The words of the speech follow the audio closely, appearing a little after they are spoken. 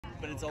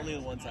but it's only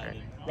the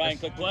one-sided. Ryan,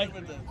 click play.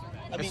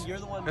 I mean, you're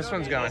the one. This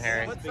one's going,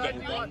 Harry. What side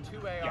do you want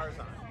 2 ARs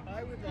on?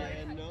 I would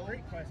like.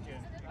 Great question.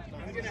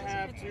 I'm gonna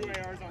have 2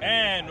 ARs on.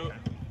 And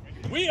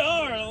we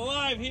are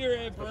live here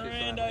at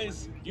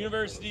Brandeis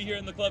University here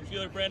in the club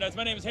field at Brandeis.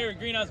 My name is Harry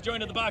Greenhouse,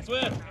 joined at the box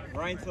with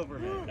Ryan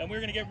Silverman. And we're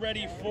going to get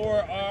ready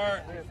for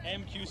our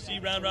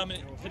MQC round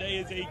robin. Today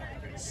is a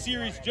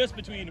series just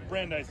between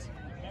Brandeis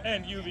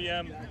and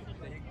UVM.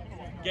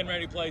 Getting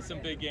ready to play some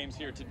big games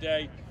here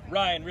today.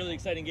 Ryan, really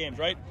exciting games,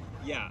 right?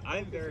 Yeah,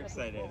 I'm very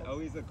excited.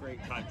 Always a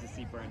great time to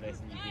see Brandeis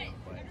and UVM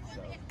play.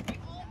 So.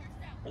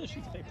 Where are the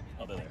sheets of paper?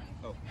 Oh, they're there.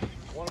 Oh,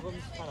 one of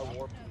them's kind of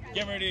warped.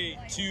 Getting ready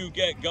to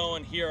get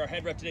going here. Our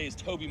head rep today is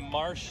Toby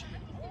Marsh.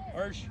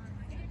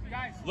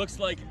 Looks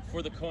like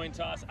for the coin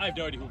toss, I have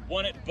no idea who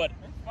won it, but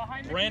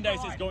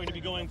Brandeis is going to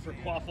be going for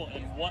quaffle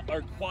and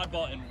quad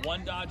ball and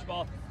 1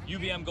 dodgeball.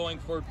 UVM going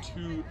for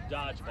 2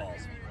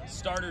 dodgeballs.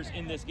 Starters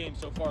in this game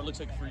so far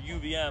looks like for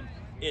UVM,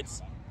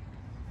 it's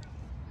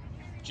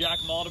Jack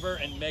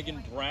Maldiver and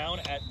Megan Brown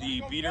at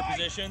the beater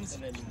positions.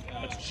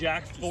 That's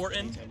Jack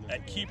Thornton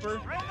at keeper.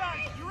 You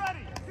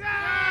ready?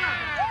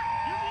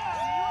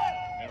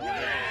 And we're going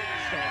to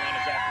start around a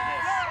Jack for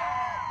this.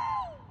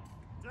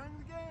 During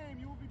the game,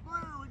 you will be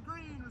blue and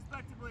green,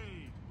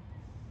 respectively.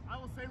 I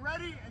will say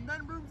ready, and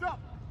then brooms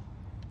up.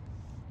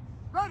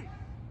 Ready,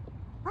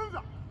 brooms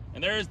up.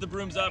 And there's the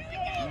brooms up.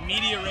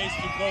 Media race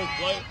with both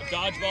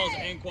dodgeballs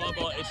and quad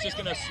ball. It's just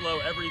going to slow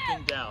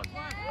everything down.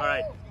 All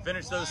right,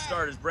 finish those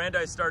starters.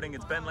 Brandeis starting.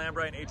 It's Ben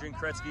Lambright and Adrian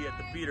Kretsky at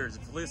the beaters.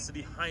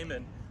 Felicity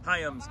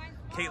Hyams,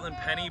 Caitlin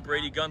Penny,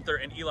 Brady Gunther,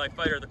 and Eli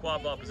Fighter at the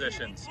quad ball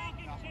positions.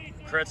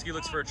 Kretsky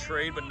looks for a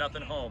trade, but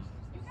nothing home.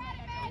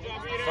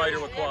 Fighter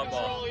with quad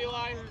ball.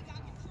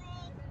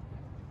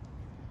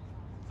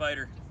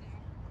 Fighter.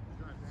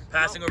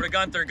 Passing over to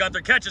Gunther.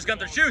 Gunther catches.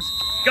 Gunther shoots.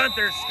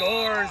 Gunther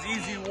scores.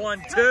 Easy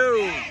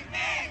 1-2.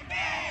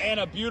 And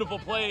a beautiful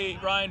play,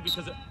 Ryan,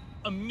 because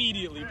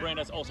immediately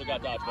Brandeis also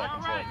got dodgeball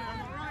control.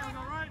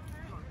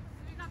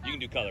 You can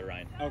do color,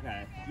 Ryan.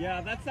 Okay. Yeah,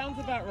 that sounds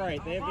about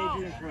right. They have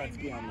Adrian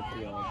Kretsky on the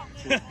field.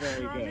 She's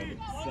very good.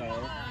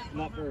 So,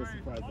 not very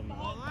surprising.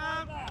 All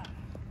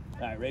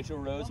right, Rachel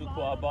Rose with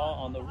quad ball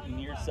on the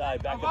near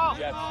side. Back up to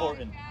Jack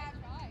Thornton.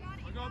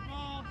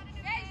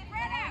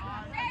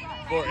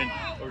 Thornton,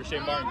 over to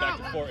Shane Martin, back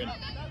to Thornton.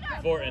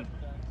 Thornton,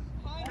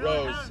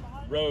 Rose,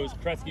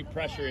 Kretsky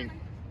pressuring,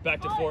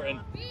 back to Thornton.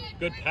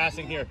 Good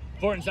passing here.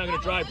 Thornton's not going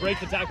to drive,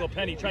 breaks the tackle.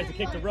 Penny tries to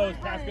kick to Rose,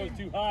 pass goes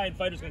too high, and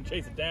Fighter's going to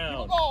chase it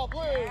down. Nice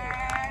play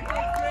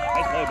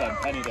by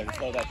Penny there to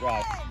slow that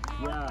drive.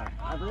 Yeah,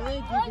 I really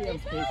like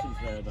UVM's patience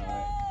there,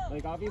 though.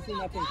 Like, obviously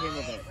nothing came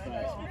of it,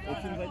 but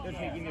it seems like they're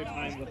taking their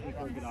time looking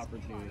for a good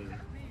opportunity.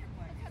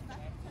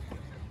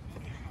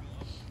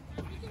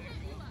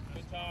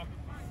 Good talk.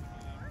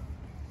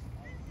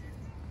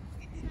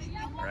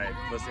 All right,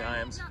 Felicity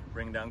Hyams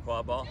bringing down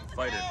quad ball.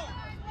 Fighter.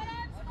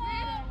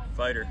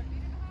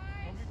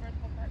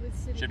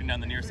 Shipping down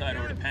the near side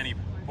over to Penny.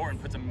 Thornton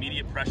puts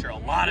immediate pressure, a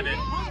lot of it.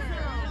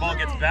 Ball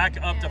gets back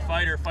up to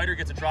Fighter. Fighter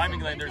gets a driving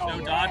lane. There's no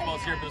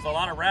dodgeballs here, but there's a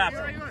lot of wraps.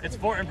 It's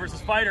Thornton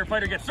versus Fighter.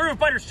 Fighter gets through.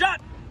 Fighter's shot.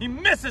 He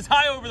misses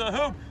high over the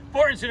hoop.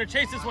 Thornton's going to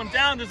chase this one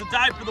down. There's a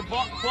dive for the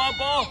quad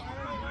ball.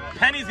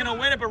 Penny's going to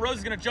win it, but Rose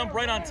is going to jump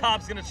right on top.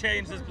 He's going to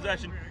change this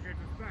possession.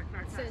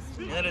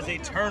 That is a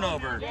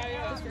turnover.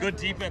 Good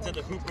defense at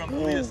the hoop from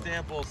Leah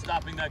Stample,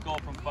 stopping that goal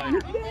from Fighter.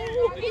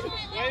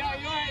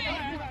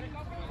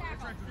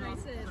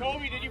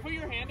 Toby, did you put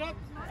your hand up?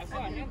 I saw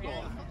a hand go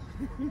up.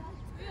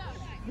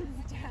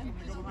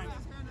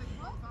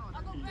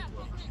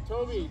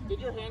 Toby, did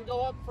your hand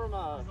go up from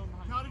a...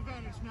 Not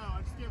advantage, no.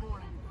 I just gave a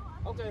warning.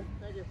 Okay,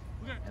 thank you.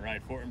 All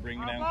right, Thornton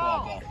bringing down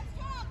quad ball.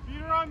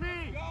 Beater on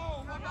me!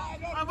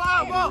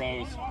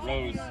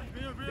 Rose.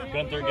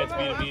 Gunther gets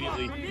beat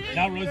immediately.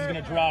 Now Rose is going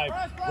to drive.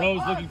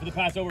 Rose looking for the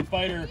pass over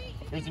Fighter.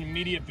 There's an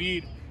immediate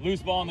beat.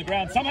 Loose ball on the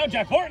ground. Somehow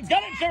Jack Thornton's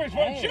got it.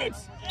 Thornton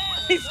shoots.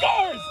 He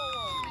scores!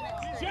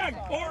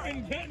 Jack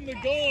Thornton getting the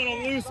goal on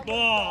a loose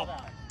ball.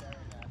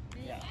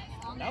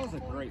 That was a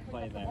great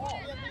play there.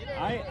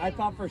 I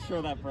thought for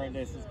sure that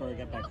Brandeis was going to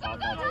get that quad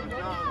ball.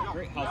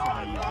 Great hustle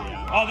by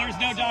UVM. Oh, there's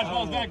no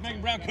dodgeballs back.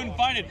 Megan Brown couldn't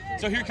find it.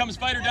 So here comes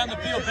Fighter down the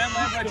field. Ben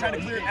Lambright trying to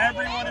clear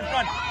everyone in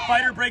front.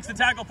 Fighter breaks the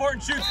tackle. Thornton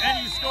shoots and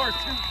he scores.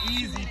 Too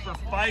easy for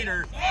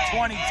Fighter.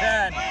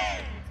 2010.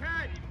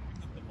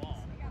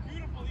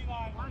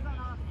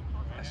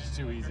 That's just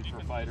too easy for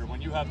Fighter.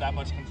 When you have that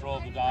much control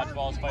of the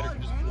dodgeballs, Fighter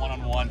can just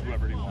one-on-one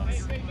whoever he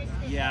wants.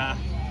 Yeah.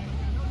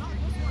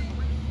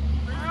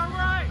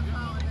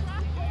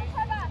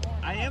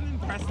 I am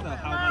impressed though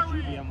how much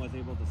UVM was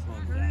able to slow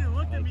him down.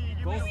 Like,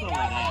 goal still went in.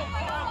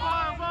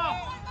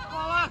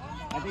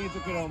 I think it's a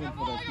good omen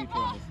for their future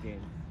in this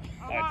game.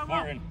 All right,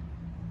 Thornton.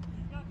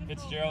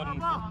 Fitzgerald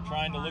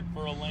trying to look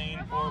for a lane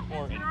for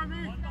Thornton.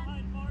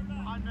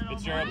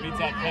 Fitzgerald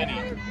beats out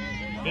Penny.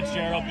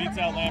 Fitzgerald beats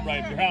out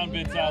Lambright. Brown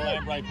beats out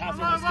Lambright. Pass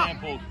over to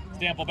Stample.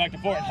 Stample back to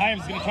Thornton.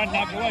 Hyams is going to try to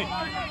knock it away.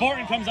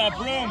 Thornton comes out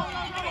broom.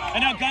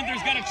 And now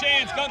Gunther's got a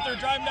chance. Gunther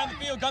driving down the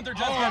field. Gunther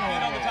just got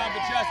beat on the top of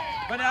the chest.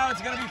 But now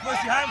it's going to be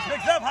Felicity Hyams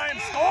picks up.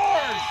 Hyams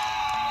scores!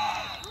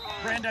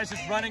 Brandeis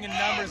just running in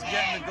numbers,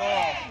 getting the goal.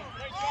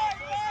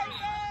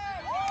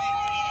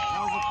 That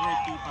was a great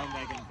beat by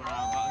Megan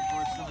Brown, but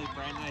unfortunately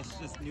Brandeis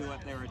just knew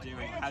what they were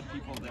doing, had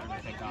people there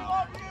to pick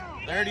up.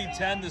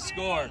 30-10 the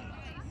score.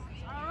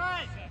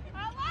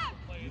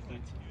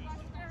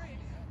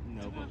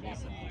 No, but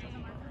Wilson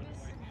doesn't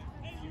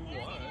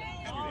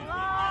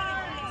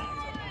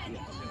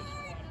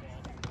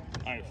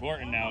All right,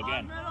 Fortin now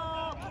again.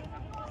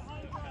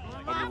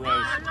 Over to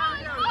Rose.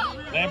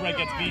 Lambright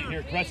gets beat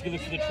here. Kretzky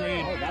looks for the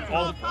trade.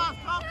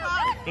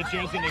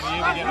 Fitzgerald's going to be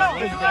able to get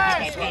Rose back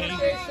by Penny.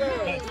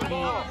 That's beat.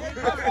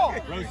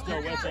 Rose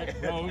still with it.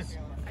 Rose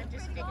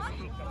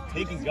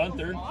taking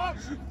Gunther.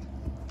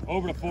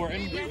 Over to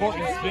Fortin.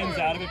 Fortin spins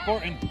out of it.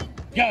 Fortin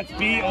gets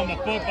beat on the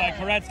foot by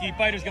Koretsky.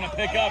 Fighter's going to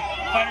pick up.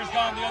 Fighter's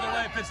gone the other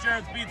way.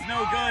 Fitzgerald's beat's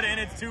no good, and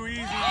it's too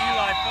easy.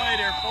 Eli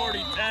Fighter,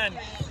 40-10.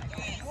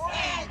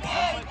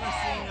 Sounds like we're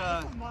seeing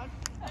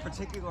a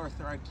particular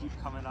thread keep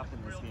coming up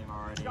in this game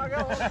already.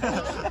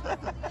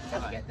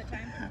 Get the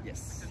time?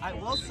 Yes. I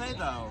will say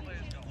though,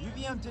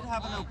 UVM did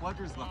have a no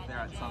bludgers look there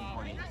at some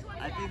point.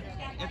 I think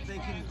if they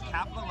can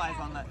capitalize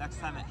on that next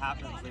time it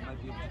happens, they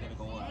might be able to get a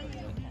goal out of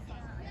it.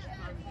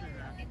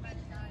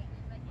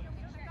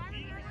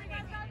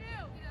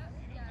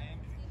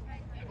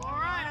 All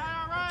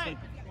right. Looks like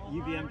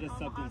UVM just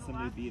subbed in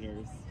some new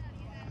beaters.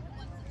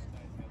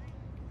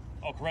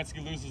 Oh,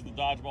 Koretsky loses the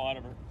dodgeball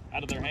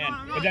out of their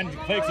hand, but then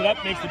takes it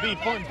up, makes the beat.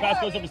 Fortin's pass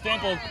goes over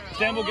Stanfield.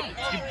 Stanfield gets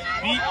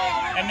beat,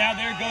 and now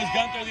there goes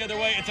Gunther the other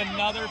way. It's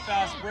another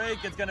fast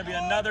break. It's going to be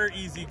another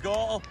easy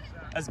goal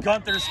as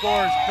Gunther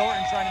scores.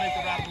 Thornton trying to make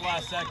the wrap at the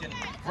last second.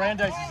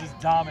 Brandeis is just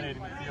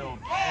dominating the field.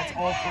 It's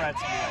all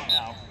Koretsky right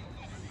now.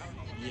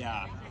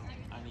 Yeah,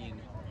 I mean,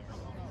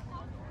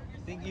 I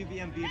think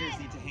UVM beaters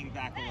need to hang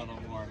back a little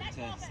more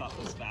to stop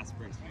those fast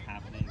breaks from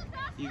happening,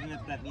 even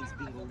if that means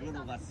being a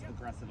little less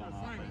aggressive on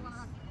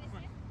offense.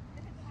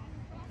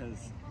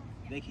 Because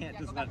they can't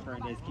just let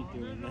Brandeis keep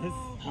doing this.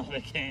 No,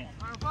 they can't.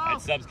 All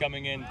right, subs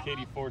coming in,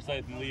 Katie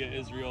Forsyth and Leah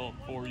Israel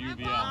for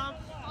UVM.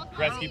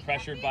 Kretzky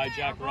pressured by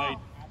Jack Wright.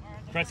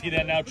 Kretzky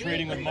then now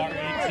trading with Martin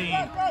 18.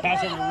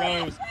 Pass over to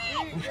Rose.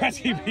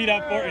 Kretzky beat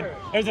up Fortin.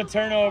 There's a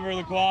turnover,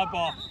 the quad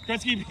ball.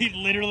 Kretzky beat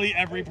literally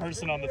every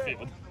person on the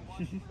field.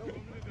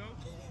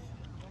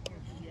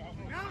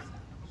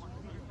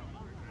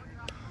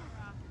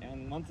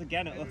 And once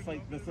again, it looks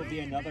like this will be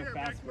another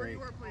fast break.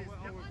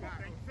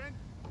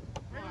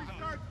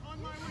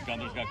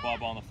 Gunther's got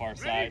quad ball on the far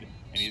side,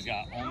 and he's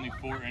got only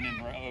Fortin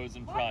and Rose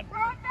in front.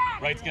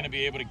 Wright's going to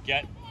be able to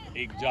get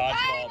a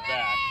dodgeball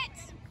back,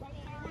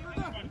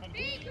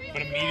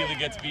 but immediately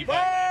gets beat by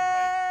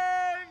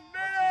Lambright.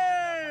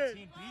 Martin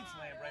beats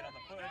Lambright on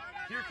the foot.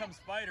 Here comes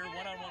Fighter,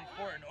 one-on-one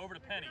Fortin, over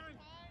to Penny.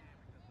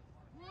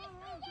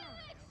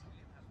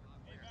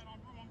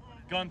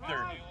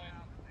 Gunther.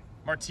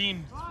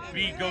 Martin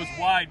beat, goes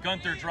wide.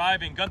 Gunther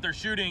driving. Gunther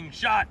shooting.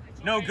 Shot.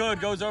 No good.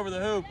 Goes over the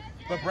hoop.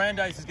 But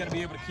Brandeis is going to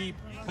be able to keep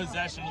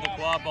possession of the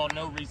quad ball.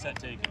 No reset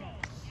taken.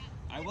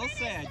 I will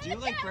say, I do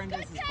like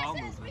Brandeis' ball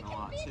movement a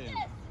lot, too.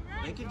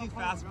 They can do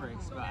fast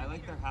breaks, but I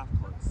like their half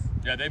courts.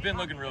 Yeah, they've been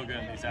looking real good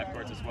in these half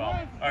courts as well.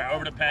 All right,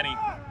 over to Penny.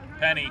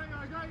 Penny.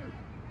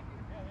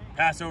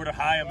 Pass over to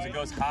Hyams. It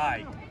goes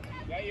high.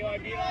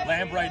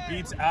 Lambright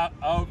beats out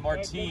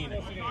Martin.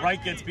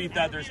 Wright gets beat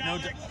out. There's no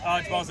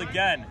dodgeballs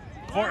again.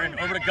 Fortin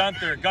over to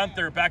Gunther.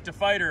 Gunther back to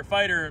Fighter.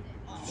 Fighter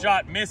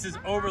shot misses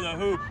over the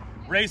hoop.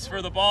 Race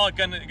for the ball. It's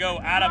going to go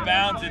out of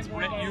bounds. It's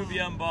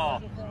UVM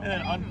ball. And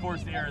then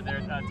unforced error there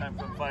that time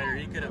from Fighter.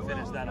 He could have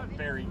finished that up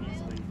very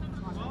easily.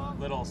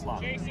 Little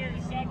slop. Seems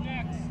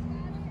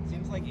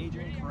like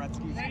Adrian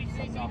Koretsky's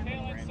subbed off with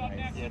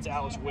Brandeis. Yeah, it's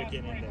Alex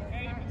Wicken in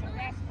there.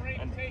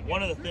 And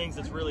one of the things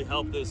that's really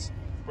helped this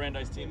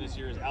Brandeis team this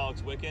year is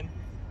Alex Wicken.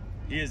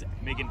 He is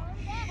making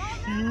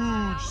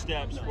huge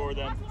steps for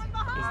them.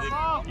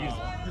 He's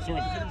sort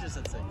of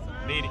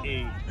made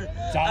a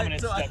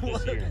dominant step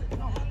this year.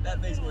 That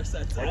makes more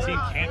sense. Our team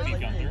can't beat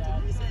Gunther.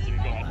 So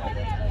go ahead.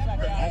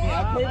 I mean,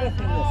 I played with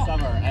him this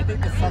summer. I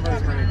think the summer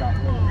is where he got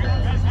really good.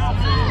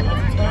 Absolutely.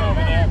 There's a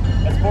turnover there.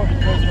 As Fortin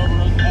throws it over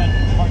Rosehead.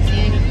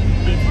 Martin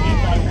gets beat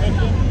by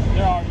Wicken.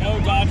 There are no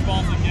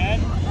dodgeballs again.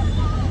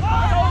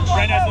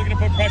 Brandeis looking to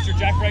put pressure.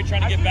 Jack Wright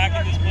trying to get back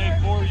in this play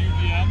for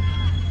UVM.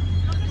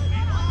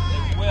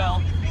 They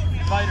will.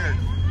 Fighter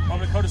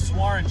over to Coda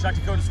Swarin. Chuck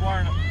to Coda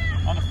Swarin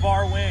on the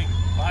far wing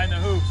behind the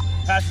hoops.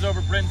 Passes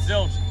over Bryn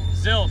Zilch.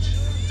 Zilch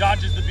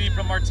dodges the beat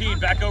from Martin.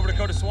 Back over to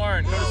Coda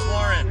Swarin. Coda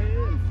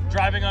Swarin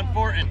driving on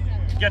Fortin.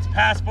 Gets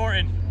past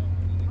Fortin.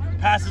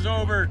 Passes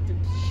over.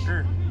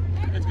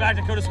 It's back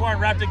to Coda Swarin.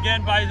 Wrapped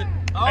again by the,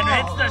 and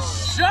hits the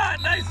shot.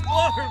 Nice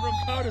floater from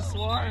Coda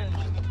Swarin.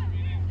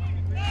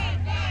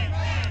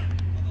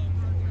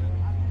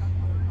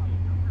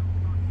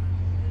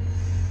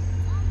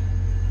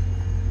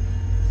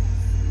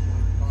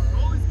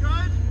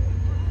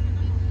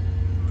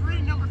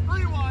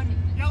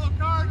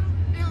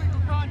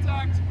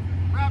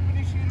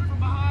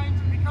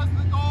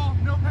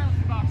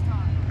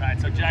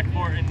 So Jack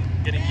Fortin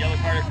getting yellow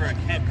carded for a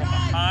hit from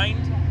behind.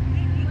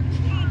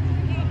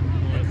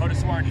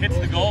 Coda Swarn hits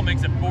the goal,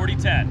 makes it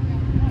 40-10.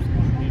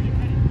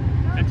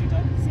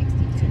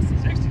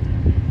 50-10? 60.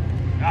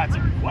 God, it's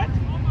what?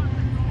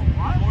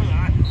 More than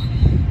that.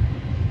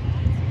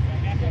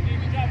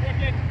 Good job,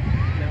 Wicked.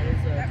 That was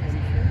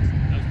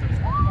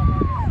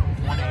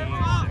 26.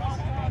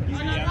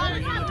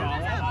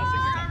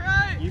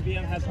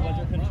 UVM has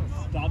ledger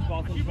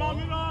dodgeball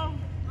control.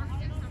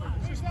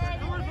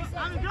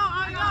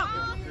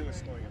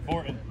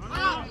 Fortin.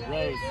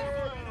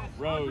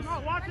 Rose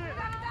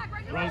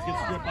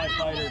gets stripped by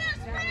Fighter.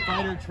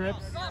 Fighter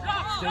trips,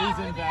 stays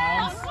in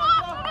bounds.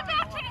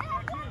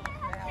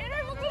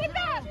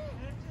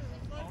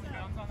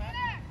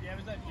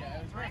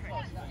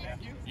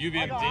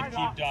 UVM did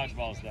keep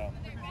dodgeballs though.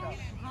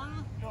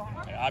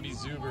 Okay, Abby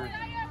Zuber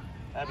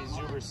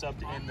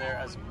subbed in there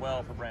as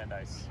well for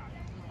Brandeis.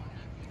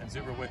 And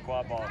Zuber with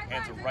quad ball,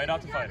 hands it right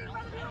off to Fighter.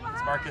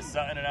 It's Marcus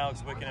Sutton and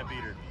Alex Wicken at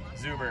beater.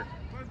 Zuber.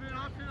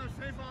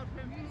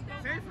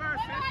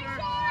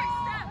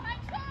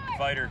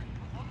 Fighter.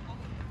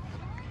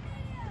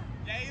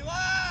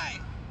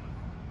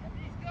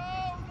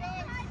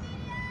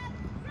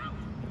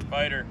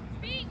 Fighter.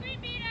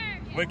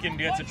 Wicken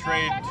gets a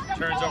trade,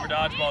 turns over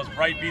dodgeballs,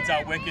 right beats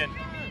out Wicken.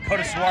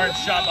 Coda Swarn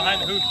shot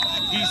behind the hoop.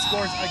 He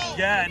scores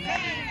again.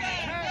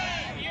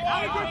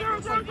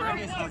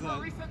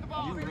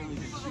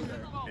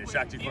 Yeah,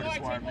 Shakti Coda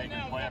Swarn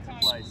making play after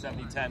play.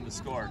 70-10 the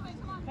score.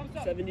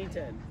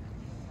 70-10.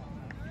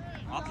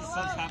 Lots of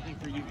subs happening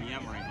for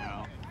UVM right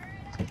now.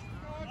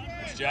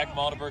 It's Jack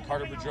Maldenberg,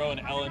 Carter Boudreau, and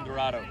Ellen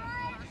Dorado.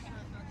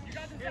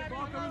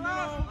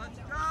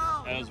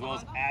 As well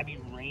as Abby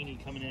Rainey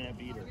coming in at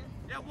beater.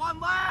 Yeah, one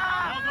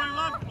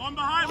left! One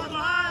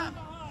behind!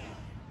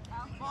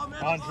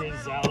 Andre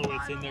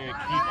Zalowitz in there at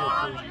keeper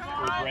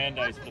for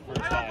Brandeis for the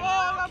first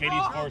time.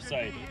 Katie's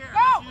Forsythe.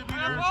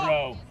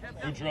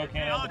 Boudreau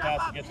can't handle the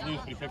pass. It gets loose,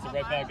 but he picks it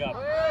right back up.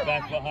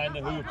 Back behind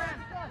the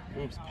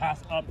hoops.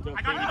 Pass up to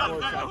Katie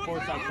Forsythe.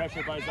 Forsythe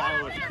pressured by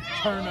Zalowitz.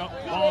 Turn up,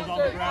 balls on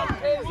the ground.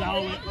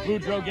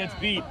 Boudreau gets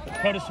beat.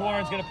 Coda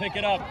Swarn's going to pick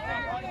it up.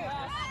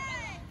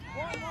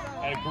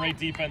 And a great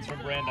defense from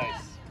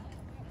Brandeis.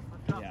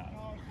 Yeah,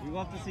 we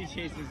love to see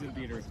chasers and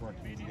beaters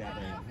working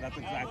together. That's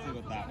exactly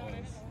what that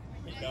was.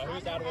 No, he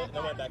was out of it and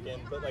then went back in.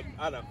 But like,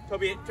 I don't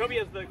know. Toby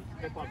has the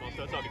quad ball,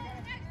 so it's all good.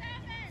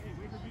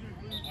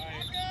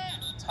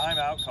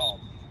 Timeout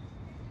called.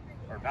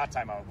 Or not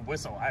timeout,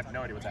 whistle. I have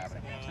no idea what's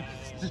happening.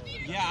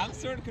 Yeah, I'm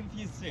sort of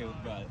confused too,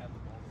 but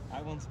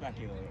I won't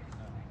speculate.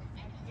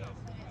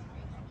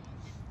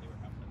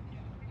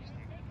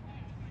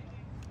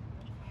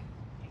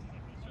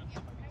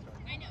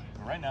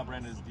 Right now,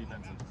 Brandeis'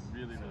 defense is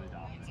really, really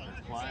dominant.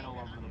 They're flying all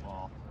over the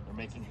ball. They're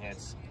making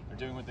hits. They're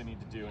doing what they need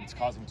to do, and it's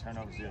causing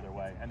turnovers the other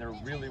way. And they're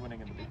really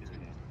winning in the beginning of the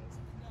game.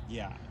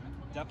 Yeah,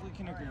 definitely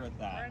can agree with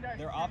that.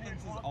 Their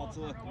offenses also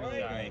look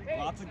really great.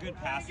 Lots of good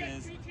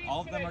passes.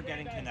 All of them are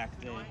getting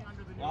connected.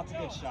 Lots of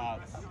good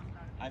shots.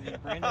 I mean,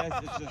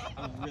 Brandeis is just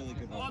a really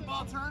good one. One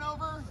ball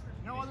turnover,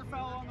 no other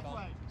foul on the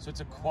play. So it's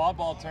a quad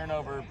ball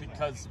turnover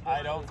because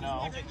I don't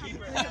know.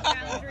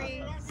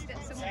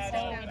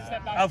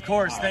 Of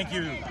course, thank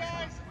you.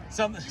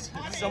 Someone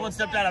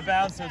stepped out of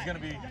bounds, so it's going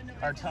to be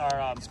our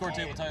score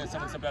table telling us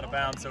someone stepped out of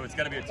bounds, so it's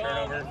going to be a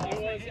turnover.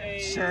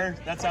 Sure,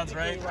 that sounds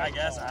right, I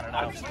guess. I don't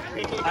know.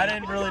 I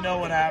didn't really know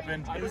what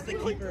happened. It was the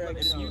keeper.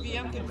 If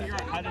UVM can figure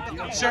out how to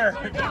do it. Sure. So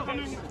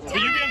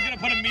UVM's going to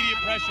put immediate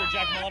pressure.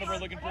 Jack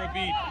Maldenberg looking for a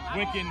beat.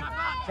 Wicken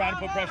trying to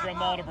put pressure on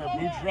Maldenberg.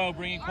 Boudreau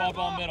bringing quad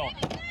ball middle.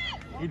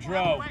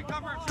 Boudreau.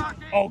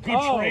 Oh, good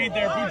trade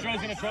there.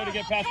 Boudreau's going to try to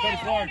get past Coda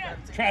Swarn.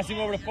 Trashing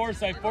over to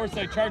Forsythe.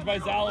 Forsythe charged by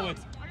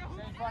Zalowitz.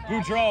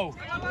 Boudreau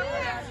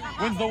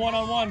wins the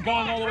one-on-one,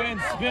 going all the way and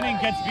spinning,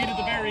 gets beat at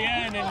the very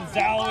end, and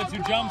Zalowitz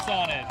who jumps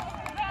on it.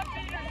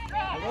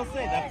 I will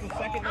say, that's the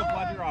second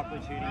no-bludger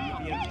opportunity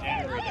UVM's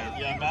generated.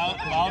 Yeah,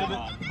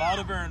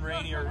 Maldenberg and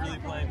Rainey are really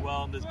playing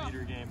well in this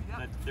beater game.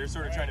 They're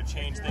sort of trying to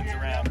change things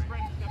around.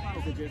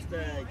 Is it just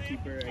a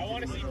keeper? I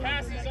want to see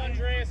passes,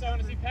 Andreas. I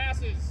want to see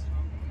passes.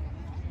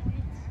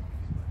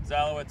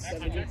 Zalowitz.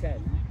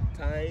 70-10.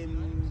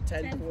 Time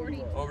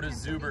 10:41. Over to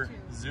Zuber.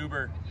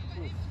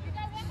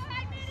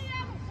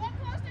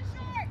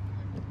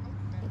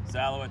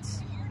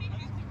 Zalowitz.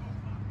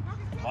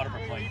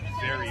 Maldenberg playing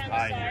very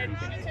high here.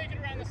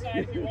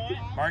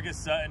 Marcus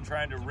Sutton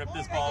trying to rip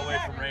this ball away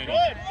from Rainey.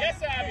 Good.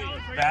 Yes, Abby.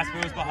 Fast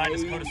moves behind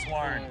us, Coda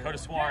Swarn. Coda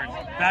Swarn.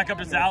 Back up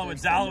to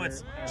Zalowitz.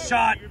 Zalowitz.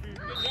 Shot.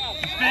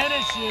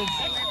 Finishes.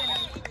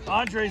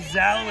 Andre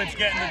Zalowitz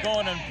getting the goal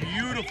in a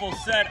beautiful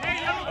set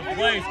of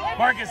plays.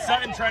 Marcus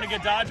Sutton trying to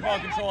get dodgeball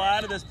control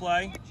out of this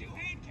play.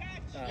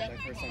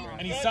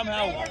 And he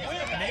somehow,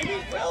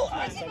 maybe,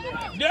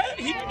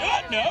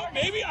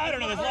 maybe, I don't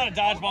know, there's a lot of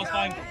dodgeballs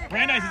flying.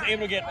 Brandeis is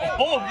able to get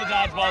all of the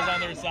dodgeballs on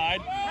their side.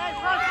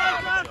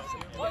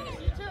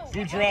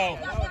 Boudreau.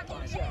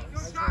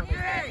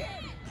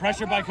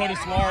 Pressure by Coda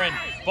Swarn.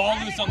 Ball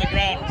loose on the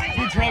ground.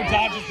 Boudreau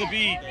dodges the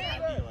beat.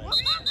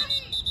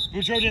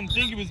 Boudreau didn't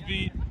think he was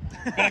beat.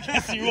 But I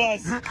guess he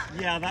was.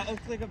 Yeah, that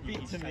looks like a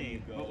beat to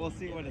me, but we'll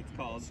see what it's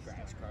called.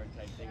 Scratch card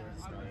type thing or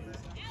starting.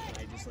 And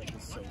I just like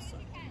was so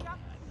sucked.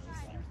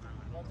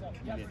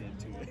 Committed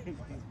to it.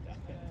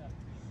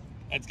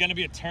 It's going to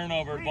be a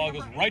turnover. Ball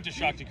goes right to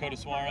Shakti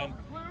Kodaswaran,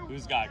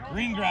 who's got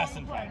green grass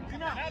in front.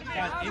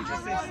 Got an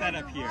interesting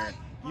setup here.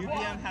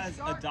 UVM has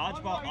a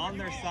dodgeball on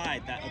their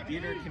side that a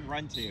beater can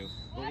run to,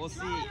 but we'll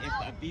see if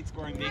a beat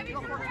scoring make it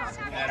before the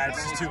score. Yeah,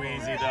 that's just too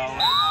easy, though.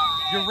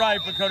 You're right,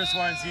 but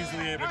Kodaswaran's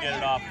easily able to get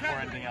it off before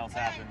anything else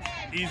happens.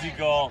 Easy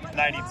goal,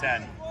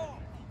 90-10.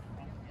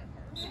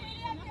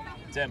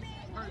 Tim.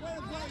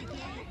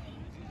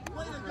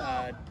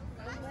 Uh,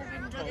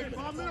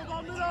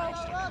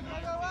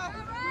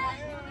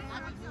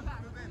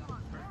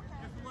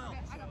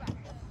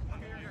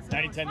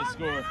 90-10 to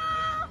score.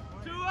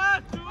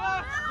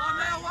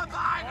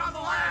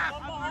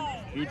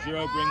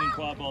 Boudreaux bringing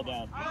quad ball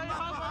down.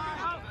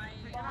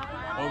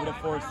 Over to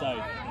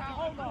Forsyth.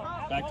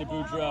 Back to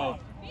Boudreaux.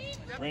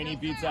 Rainey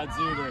beats out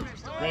Zuber.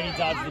 Rainey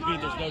dodges the beat.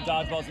 There's no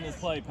dodgeballs in this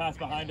play. Pass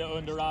behind to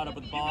Undurado,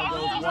 but the ball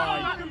goes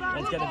wide.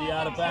 It's going to be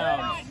out of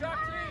bounds.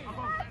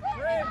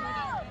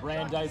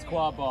 Brandeis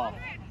quad ball.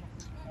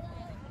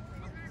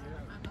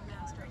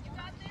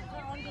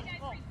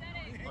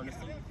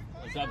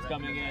 Subs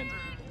coming in.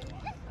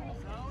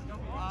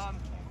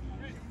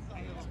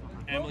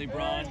 Emily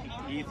Braun,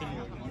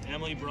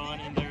 Emily Braun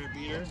in their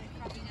beater.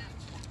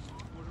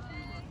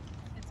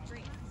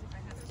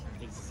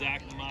 It's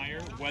Zach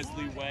Meyer,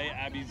 Wesley Way,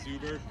 Abby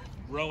Zuber,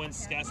 Rowan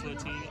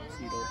Scasalati,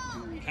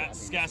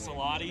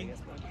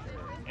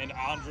 and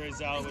Andre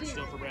Zalowitz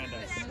still for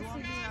Brandeis.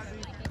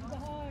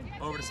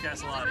 Over to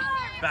Scasalati.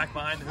 Back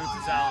behind the hoops to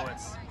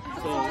Zalowitz.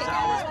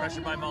 Zalowitz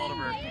pressured by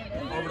Moldover.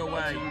 Over to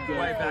Way.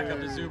 Way back up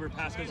to Zuber.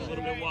 Pass goes a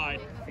little bit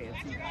wide.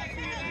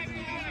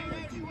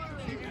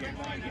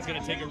 He's going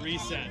to take a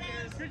reset.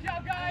 Good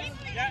job, guys.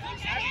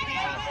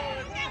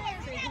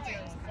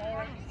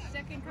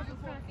 Second couple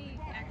 4 feet.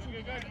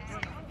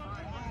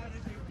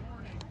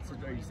 So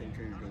are you saying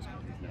Trader Joe's?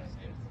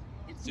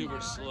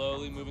 Zuber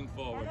slowly moving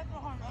forward.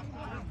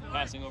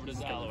 Passing over to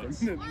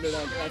Zalowitz. No,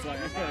 that's why I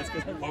asked.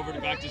 Over to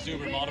back to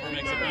Zuber. Moldover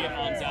makes a beat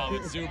on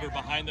Zalowitz. Zuber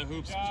behind the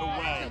hoops to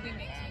Way.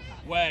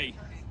 Way.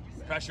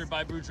 Pressured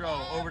by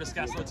Boudreaux. Over to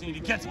Scasalati. He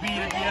gets beat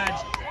at the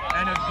edge.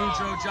 And then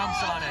Boudreaux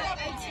jumps on it.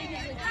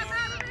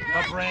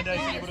 But Brandeis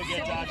is able to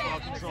get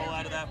dodgeball control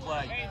out of that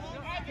play.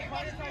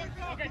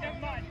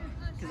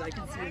 Because I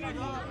can see him.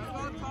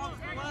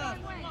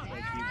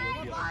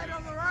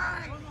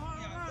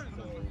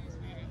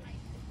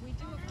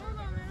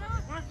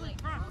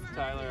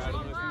 Tyler, I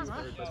don't know if you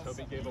heard, but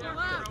Toby gave a one.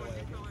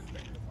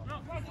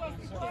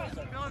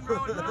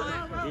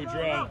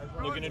 Boudreaux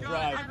looking to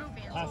drive.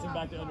 Passing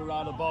back to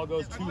Undurado. Ball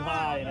goes too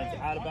high and it's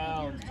out of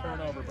bounds.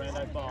 Turnover,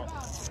 Brandeis ball.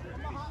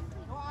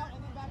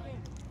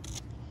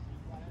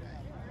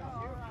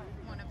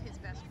 One of his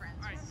best friends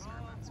was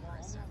Starbucks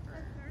barista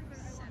for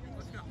 7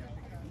 years.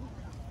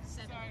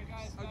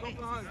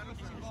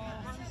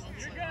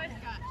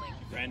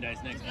 Brandeis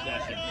next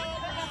possession.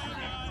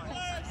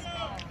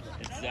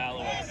 It's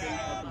Zalowitz.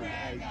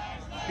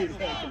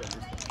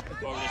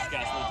 Over to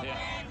Scasalati.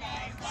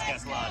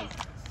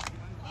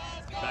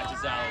 Back to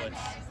Zalowitz.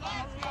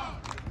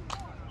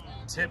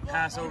 Tip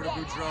pass over to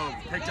Boudreaux.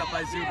 Picked up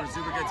by Zuber.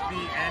 Zuber gets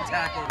beat and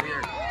tackled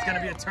here. It's going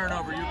to be a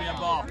turnover. UVM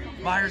ball.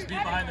 Myers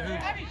beat behind the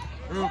hoop.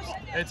 Oops.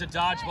 It's a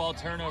dodgeball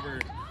turnover.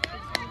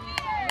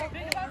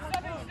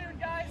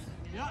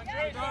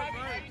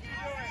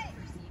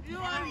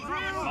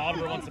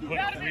 Moldover wants to put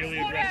really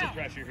aggressive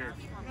pressure here.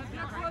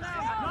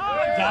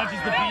 Dodges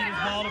the beat as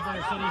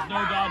Moldover, so there's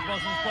no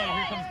dodgeballs in this play.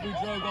 Here comes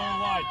Boudreaux going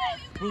wide.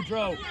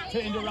 Boudreaux to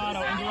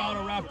Undurado.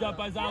 Undurado wrapped up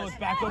by Zalowitz.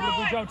 Back over to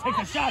Boudreaux. Takes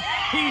a shot.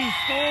 He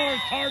scores.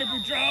 Carter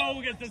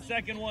Boudreaux gets the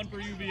second one for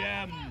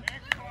UVM.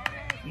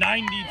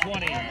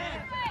 90-20.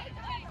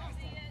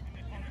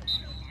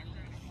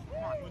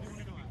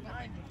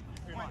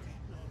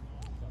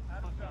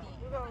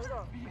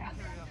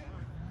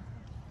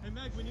 Hey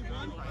Meg, when you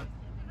run?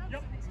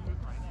 Yep.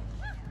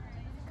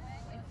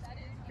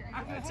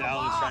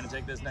 Zalowitz trying to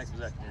take this next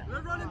possession here.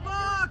 We're running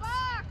box!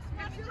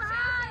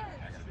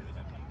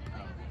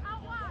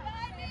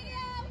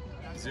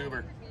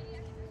 Zuber.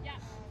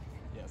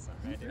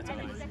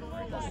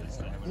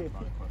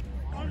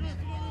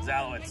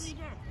 Zalowitz.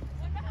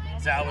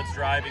 Zalowitz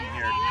driving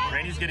here.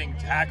 Rainey's getting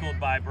tackled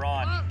by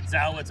Braun.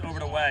 Zalowitz over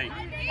to Way.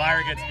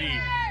 Meyer gets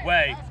beat.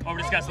 Way over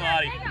to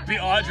Scasalati.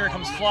 Audra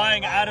comes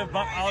flying out of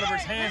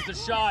Oliver's hands. The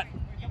shot.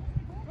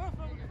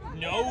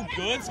 No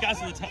good.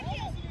 Scasalati.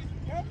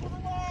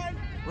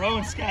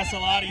 Rowan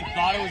Scasalati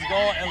thought it was a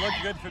goal. It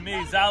looked good for me.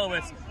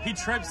 Zalowitz. He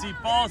trips. He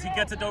falls. He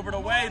gets it over to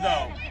Way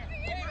though.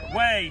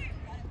 Way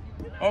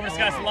over to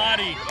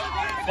Scasalati.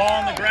 Ball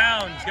on the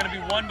ground. It's going to be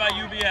won by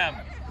UVM.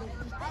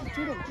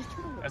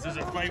 As there's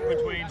a fight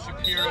between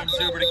Shapiro and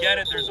Zuber to get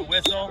it. There's a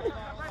whistle.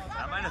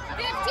 That might have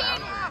been.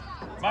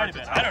 Might have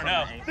been. I don't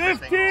know.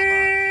 15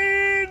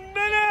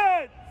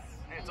 minutes!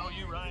 Hey, it's all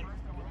you, Ryan.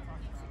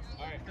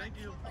 All right, thank you.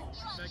 Thank you,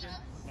 Megan.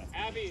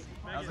 Abby.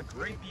 That was a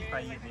great beat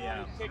by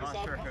UVM. I'm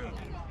not sure who,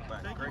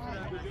 but great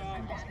beat. Good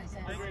job.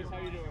 Grace, how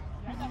you doing?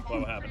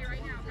 What happened?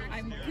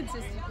 I'm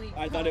consistently.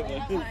 I thought it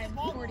was. I'm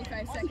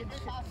 45 seconds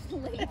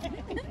late.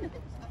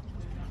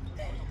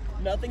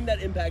 Nothing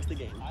that impacts the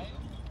game.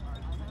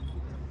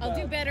 I'll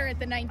do better at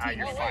the 19 You're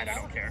minutes. fine, I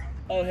don't care.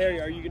 Oh,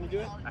 Harry, are you going to do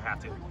it? I have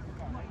to.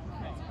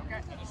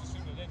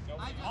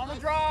 On the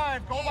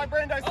drive, goal by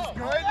Brandeis is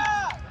good.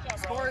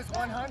 Score is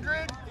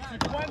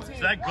 100-20.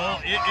 So that goal,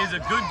 it is a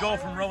good goal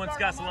from Rowan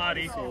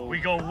Scassolotti. We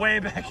go way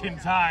back in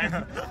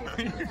time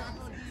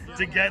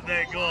to get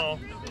that goal,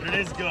 but it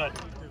is good.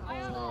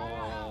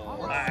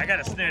 I got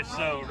a snitch,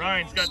 so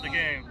Ryan's got the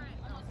game.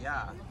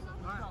 Yeah.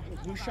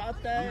 Who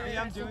shot that?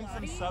 UVM doing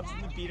some subs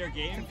in the beater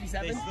game.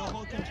 57? They still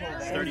hold control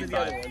there.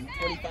 35.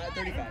 25,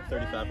 35.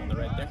 35 on the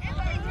right there.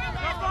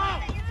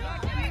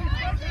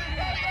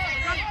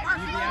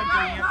 UVM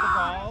bringing up the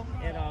ball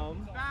in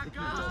the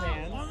keeper's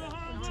hands.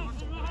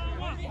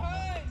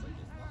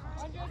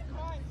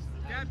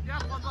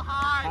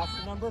 Pass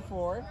to number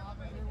 4.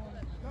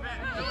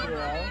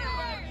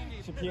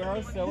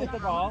 Shapiro still with the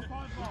ball.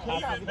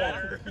 Passes it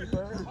back to the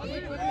keeper.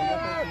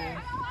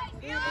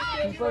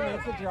 Keeper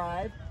makes a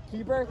drive.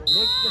 Keeper makes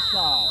the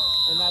shot.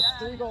 And that's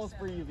 3 goals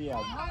for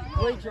UVM.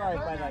 Great drive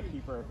by that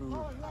keeper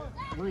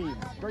Reeves.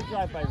 Great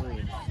drive by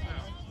Reeves.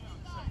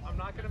 I'm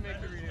not going to make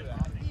you redo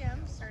that.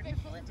 UVM starting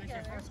to pull it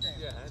together.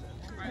 Yeah,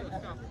 I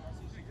know.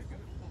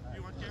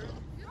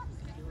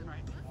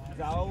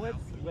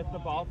 Zalowitz with the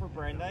ball for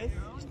Brandeis,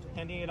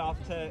 handing it off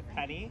to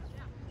Penny.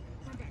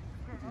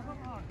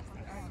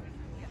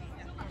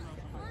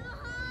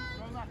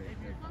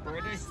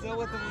 Brandeis still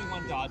with only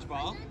 1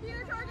 dodgeball.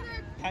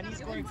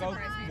 Penny's going to go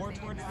more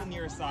towards the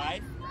near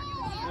side,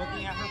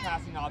 looking at her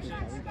passing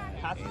options.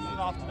 Passes it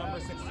off to number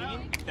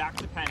 16, back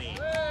to Penny.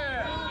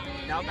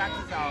 Now back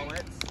to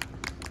Zalowitz.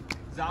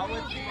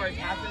 Zalowitz, before he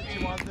passes to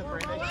one of the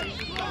Brandeis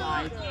changes the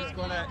lines, he's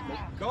going to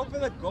go for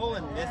the goal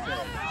and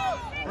misses.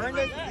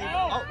 Brandeis is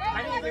able,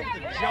 Penny is able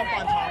to jump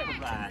on top of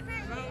that.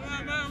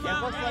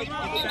 It looks like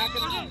it's back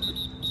in the,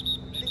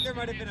 I think there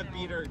might have been a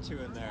beater or 2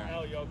 in there.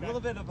 A little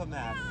bit of a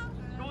mess.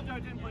 Goal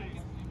judge in,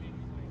 please.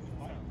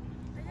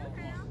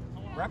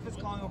 Ref is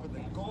calling over the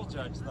goal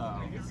judge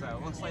though, so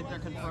it looks like they're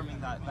confirming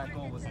that that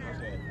goal was no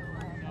good.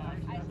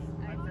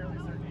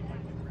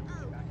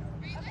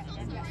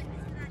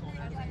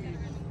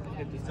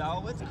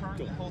 Zalowitz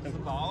currently holds the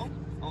ball,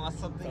 unless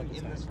something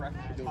in this ref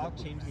talk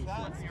changes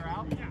that.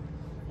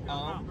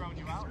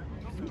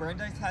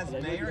 Brandeis has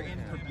Mayer in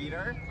for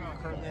beater,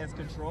 currently has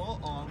control,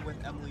 along with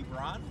Emily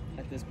Braun.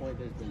 At this point,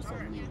 there's been so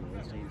many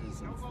rules changes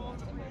since the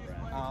last time I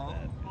read.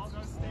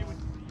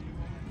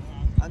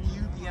 On the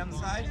UVM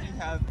side, we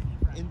have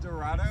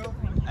Indorado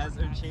as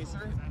their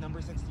chaser,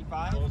 number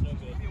 65. It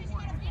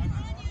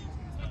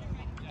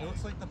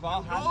looks like the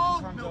ball has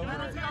been turned over to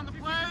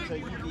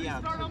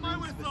UVM, to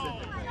Reeves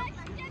specifically.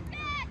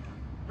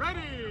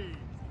 Ready!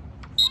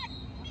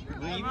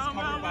 Reeves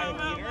covered by a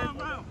leader.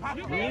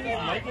 Reeves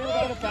might be able to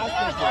get a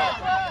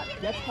fast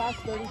break. Gets past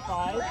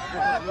 35 with a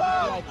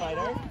UVI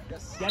fighter.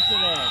 Gets it in.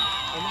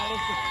 And that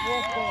is the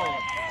 4th goal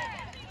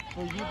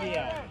for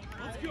UVM.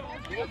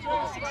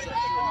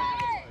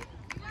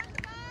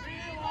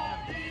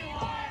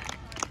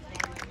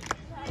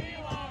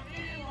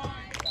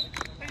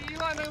 Hey,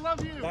 Elon, I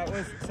love you! That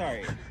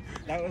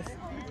was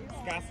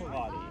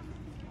Scassolotti.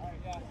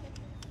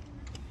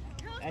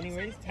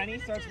 Anyways, Penny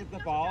starts with the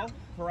ball.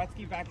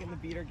 Koretsky back in the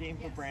beater game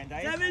for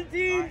Brandeis.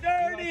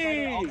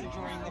 17-30! Also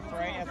joining the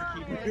fray as a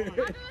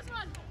keeper.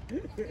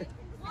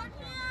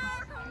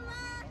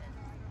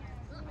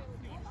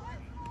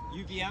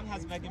 UVM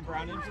has Megan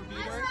Brown in for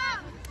beater.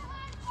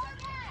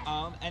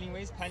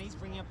 Anyways, Penny's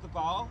bringing up the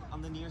ball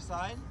on the near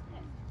side.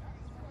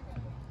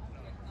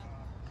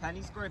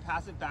 Penny's going to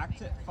pass it back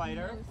to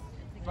Fighter.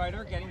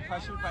 Fighter getting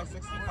pressured by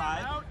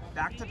 65.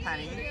 Back to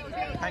Penny.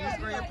 Penny's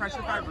going to get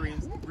pressured by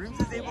Reeves. Reeves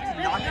is able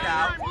to knock it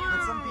out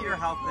with some beater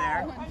help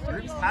there.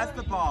 Reeves has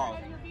the ball.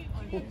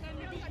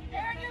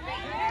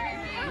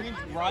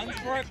 Reeves runs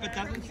for it but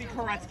doesn't see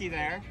Koretsky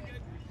there.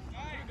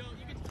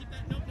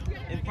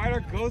 And Fighter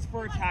goes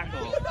for a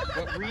tackle,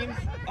 but Reeves,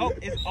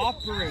 is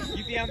off Broom.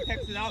 UVM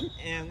picks it up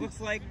and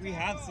looks like we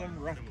have some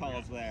rough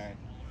calls there.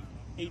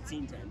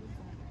 18-10.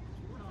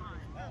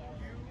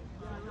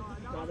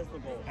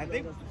 I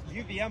think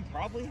UVM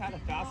probably had a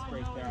fast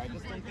break there. I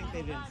just don't think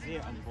they didn't see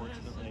it,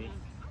 unfortunately.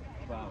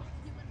 But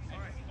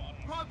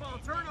Quad ball,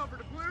 turnover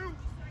to blue.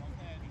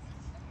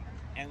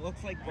 and it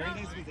looks like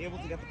Brandeis was able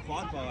to get the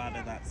quad ball out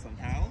of that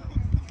somehow.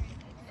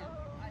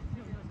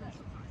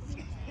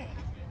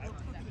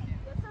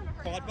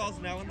 Quad ball's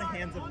now in the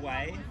hands of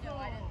Wei.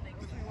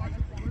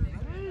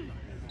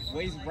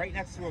 Wei's right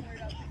next to a.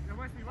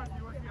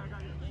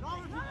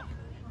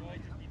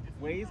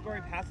 Wei's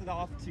going to pass it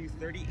off to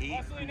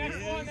 38.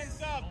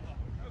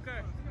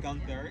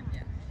 Gunther.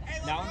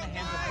 Now in the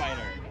hands of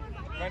Fighter.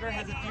 Fighter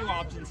has a few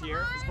options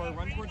here. He's going to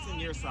run towards the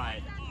near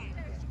side.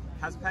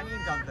 Has Penny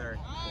and Gunther.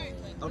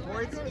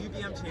 Avoids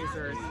UVM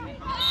chasers.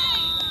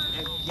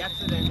 And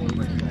gets it in.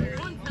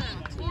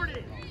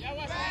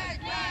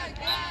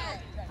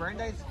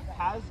 Brandeis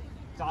has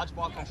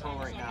dodgeball control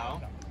right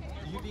now.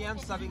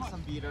 UVM subbing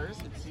some beaters,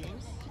 it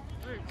seems.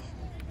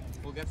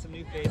 We'll get some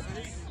new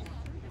faces.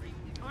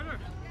 Time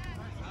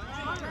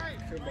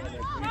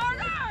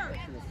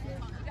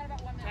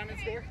and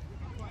score.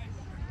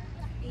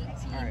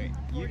 Alright,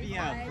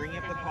 UVM bringing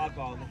up the quad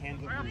ball in the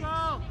hands of Reeves.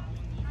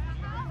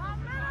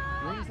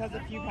 Reeves has a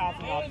few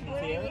passing options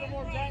here.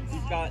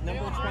 He's got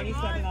number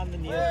 27 on the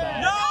near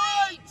side.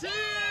 19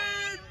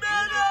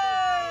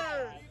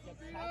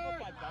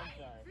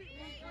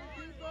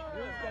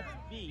 Reeves gets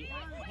beat.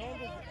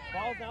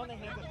 Ball's down the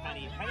hands of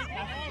Penny. Penny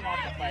passes it off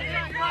to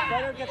Fighter.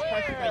 Fighter gets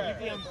pressured by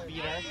UVM's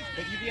beater,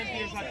 but UVM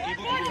beater's not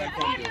able to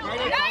protect him.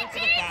 Fighter going for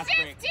the fast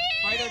break.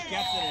 Fighter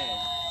gets it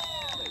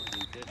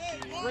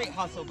in. Great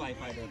hustle by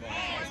Fighter there.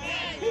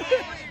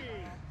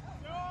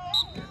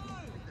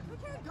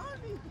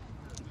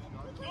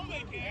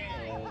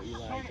 Oh,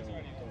 Eli, don't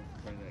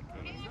play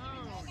that game.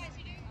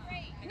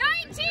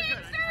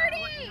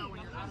 1930!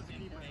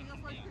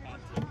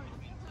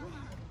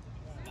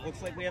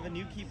 Looks like we have a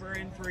new keeper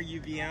in for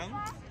UVM.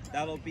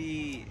 That'll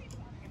be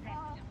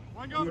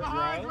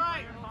Boudreaux.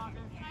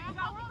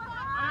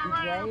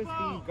 Boudreaux is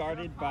being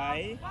guarded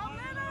by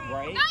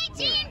right.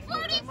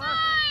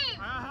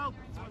 1945!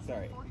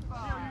 Sorry.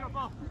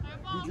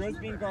 Boudreaux's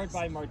being guarded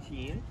by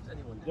Martine.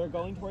 They're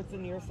going towards the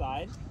near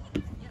side.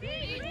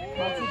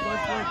 Kelsey goes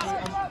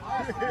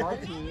for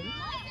Martine.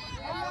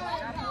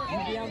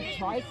 UVM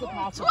tries to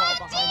pass the ball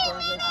behind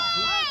Brandeis'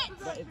 hoop,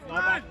 but it's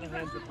not back in the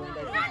hands of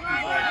Brandeis'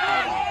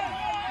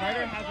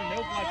 Carter has a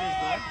no bludgers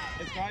left.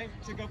 It's trying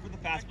to go for the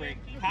fast break.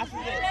 Passes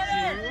it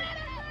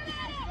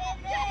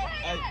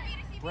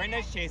to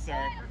Brandeis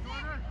chaser,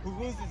 who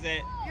loses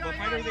it, but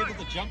Fighter is able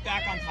to jump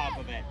back on top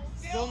of it.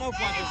 Still no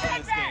blunders in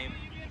this game,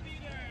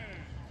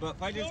 but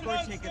Fighter's going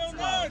to take it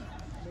slow.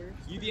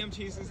 UVM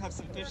chasers have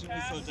sufficiently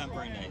slowed down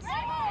Brandeis.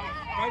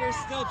 Fighter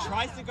still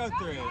tries to go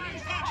through,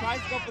 tries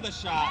to go for the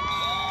shot,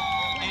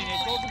 and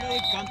it's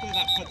ultimately Gunther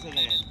that puts it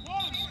in.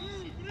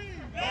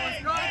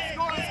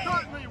 Score is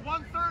currently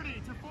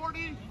 130 to 40.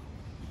 End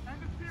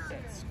of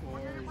period.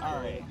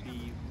 Alright,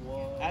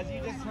 as you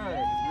just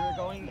heard, we're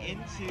going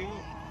into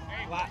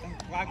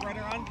Flag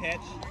Rider on pitch.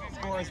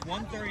 Score is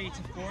 130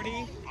 to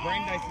 40.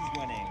 Brandeis is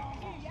winning.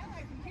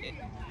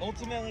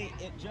 Ultimately,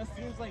 it just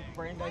seems like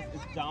Brandeis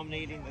is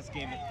dominating this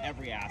game in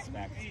every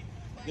aspect.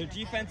 Their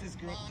defense is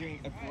doing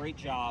a great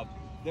job.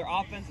 Their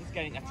offense is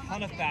getting a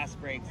ton of fast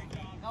breaks.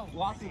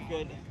 Lots of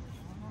good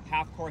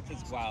half courts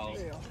as well.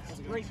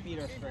 Great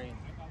beater strength.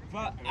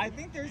 But I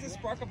think there's a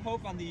spark of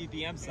hope on the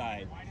UVM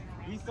side.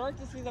 We start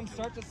to see them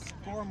start to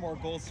score more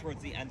goals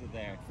towards the end of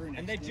there.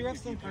 And they do have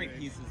some great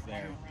pieces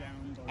there.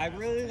 I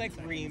really like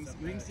Reems.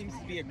 Reems seems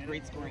to be a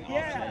great scoring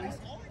option.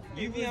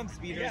 UVM's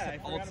beaters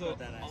have also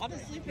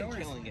honestly been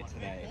killing it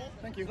today.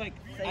 Like,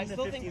 I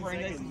still think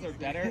Brandeis are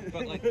better,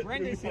 but like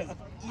Brandeis has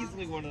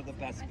easily one of the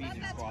best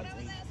beater squads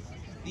in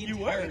the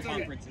entire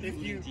conference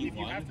in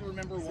D1.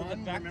 So the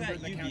fact that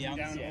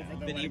UVM's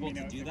been able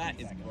to do that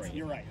is great.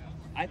 You're right.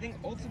 I think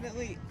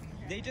ultimately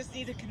they just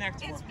need to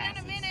connect more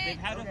passes. They've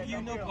had a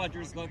few no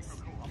bludgers looks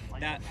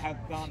that have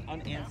gone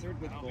unanswered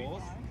with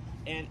goals,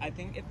 and I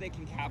think if they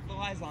can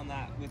capitalize on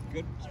that with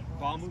good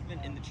ball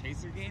movement in the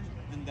chaser game,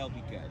 then they'll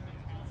be good.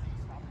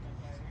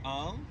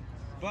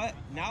 But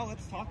now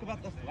let's talk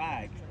about the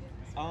flag.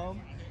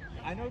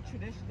 I know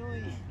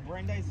traditionally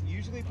Brandeis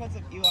usually puts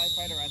up Eli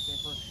Fighter as their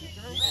first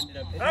seeker.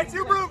 That's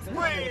your groups, It's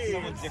please!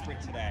 someone different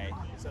today.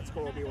 Set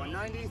score will be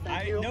 190.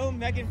 I know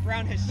Megan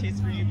Brown has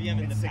chased for UVM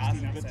in the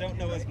past, but don't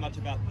know as much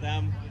about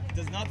them.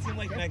 Does not seem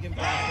like Megan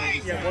Brown.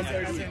 Yeah,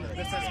 130.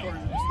 The set score.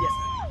 Yes.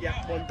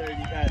 Yeah,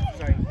 130.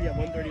 Sorry. Yeah,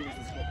 130 was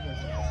the score.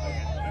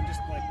 Okay. I'm just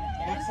like.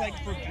 Looks like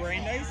for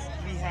Brandeis,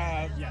 we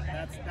have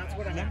That's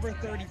what I number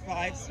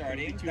 35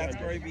 starting. That's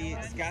going to be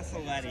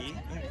Scasoletti.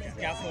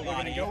 We're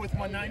going to go with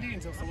 190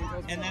 until someone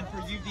tells me. And then for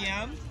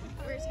UVM,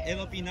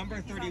 it'll be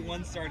number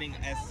 31 starting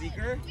as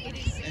Seeker,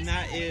 and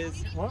that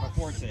is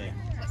Forte.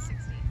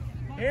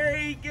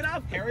 Harry, get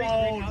off the Harry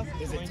phone.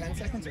 Greenhouse Is it 10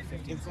 seconds or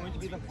 15? is going to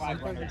be the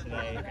flag runner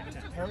today.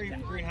 Harry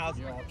Greenhouse,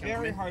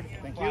 very hard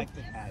flag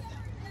to catch.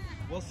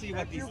 We'll see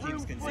what these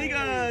teams can do.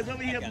 Seekers,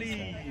 over here, against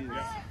please. them.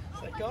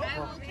 I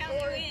will count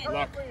you in.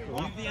 Look.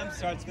 UVM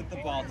starts with the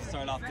ball to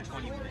start off the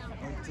 20 minutes,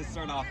 or to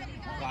start off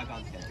flag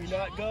on pitch. Do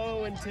not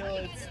go until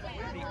it's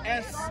the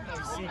S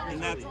of Seekers.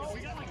 And that's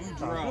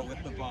Boudreaux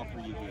with the ball for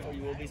UVM.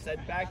 You will be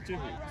sent back to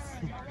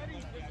Hoops.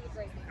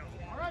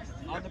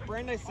 On the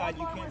Brandeis side,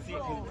 you can't see it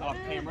because it's off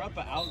camera,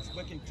 but Alex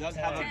Wicken does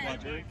have a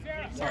bludger,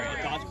 sorry, a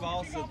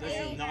dodgeball, so this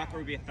is not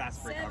going to be a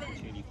fast break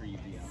opportunity for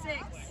UVM.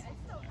 6,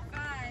 5,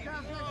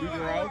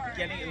 Boudreaux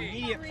getting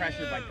immediate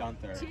pressure by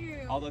Gunther,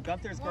 although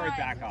Gunther's going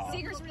back off.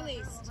 Seekers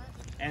released.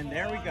 And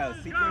there we go,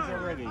 Seekers are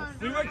released.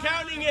 We were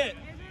counting it.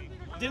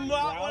 Didn't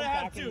want Brown to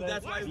have back in to. the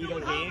That's why we veto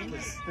were game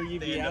for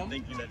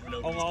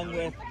UVM, along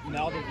with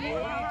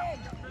Maldivia.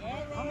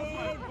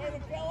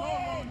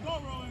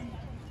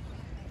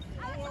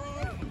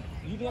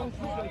 UVM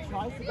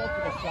tries to go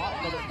for the shot,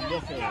 but it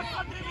misses.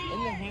 In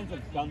the hands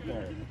of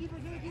Gunther.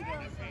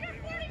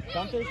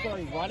 Gunther's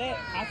going to run it,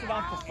 pass it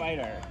off to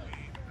Fighter.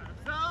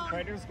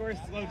 Fighter scores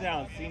slow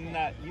down, seeing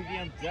that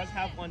UVM does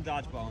have one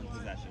dodgeball in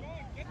possession.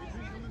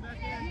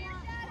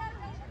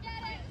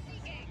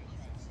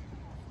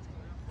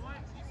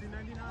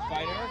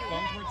 Fighter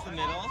going towards the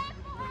middle.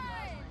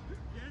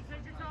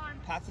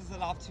 Passes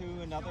it off to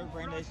another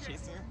Brandeis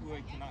chaser who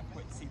I cannot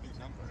quite see their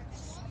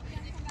numbers.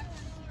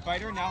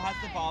 Fighter now has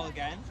the ball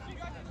again.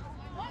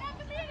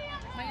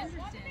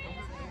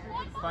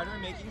 Fighter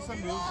making some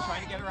moves,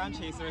 trying to get around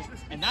chasers,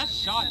 and that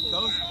shot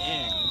goes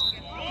in.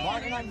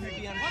 Martin on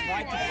UVM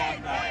tried to block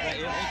that, but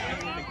it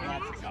ultimately was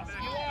not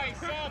successful.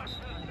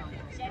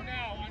 Sub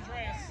now,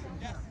 Andreas.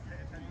 Yes.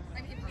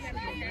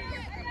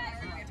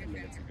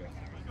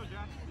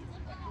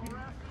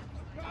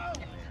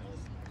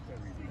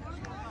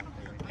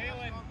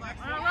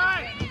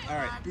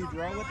 Alright,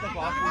 Boudreaux with the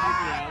ball for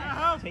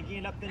UVM, taking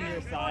it up the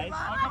near side,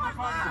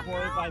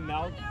 supported by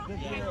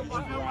Malvivir and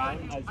Brown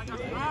as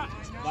leaders.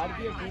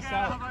 Malvivir boosts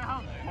out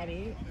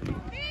Penny.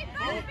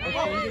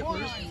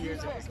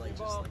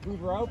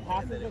 Boudreaux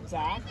passes it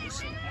back,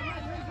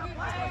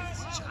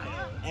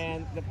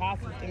 and the pass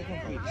is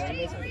incomplete.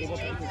 Brandeis was able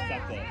to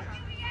intercept it.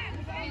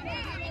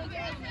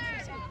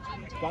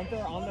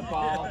 Gunther on the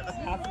ball,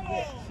 passes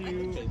it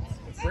to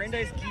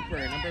Brandeis keeper,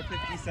 number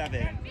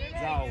 57,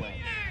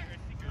 Zalowitz.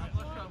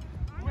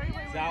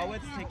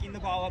 Zalowitz taking the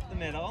ball up the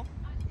middle.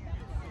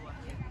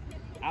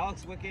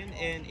 Alex Wicken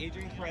and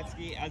Adrian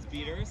Koretsky as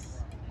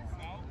beaters.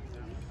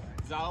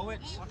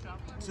 Zalowitz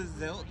to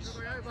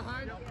Zilch.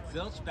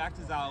 Zilch back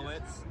to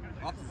Zalowitz.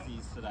 Lots of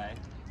Z's today.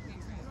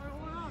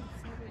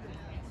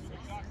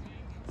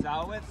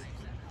 Zalowitz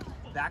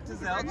back to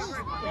Zilch.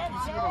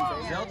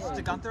 Zilch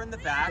to Gunther in the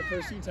back. The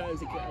first few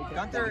times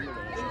Gunther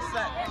thinks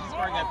that he's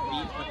going to get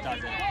beat, but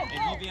doesn't.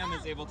 And UVM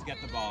is able to get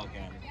the ball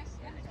again.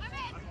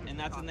 And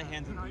that's in the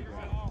hands of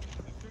Boudreaux.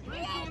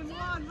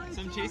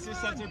 Some chaser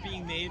subs are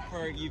being made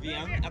for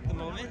UVM at the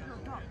moment.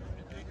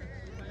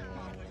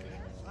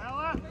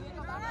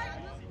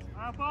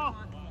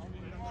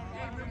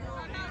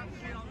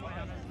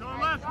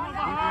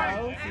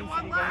 Boudreaux seems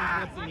to be going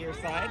towards the near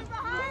side.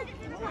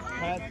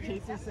 Has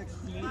chaser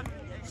 16.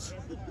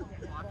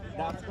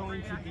 That's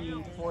going to be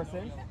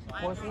Forsen.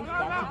 Forsen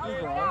back to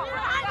Boudreaux.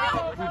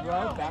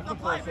 Boudreaux back to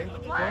Forsen.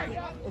 Forsen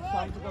is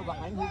trying to go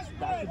behind hoops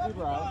back to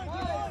Boudreaux.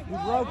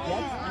 Boudreaux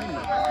gets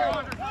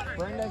beat.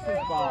 Brandeis'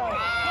 ball.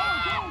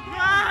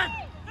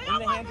 In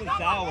the hands of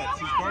Zalowitz,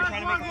 who's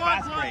trying to make a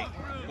fast break,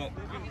 but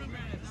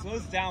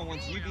slows down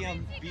once UVM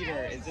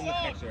beater is in the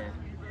picture.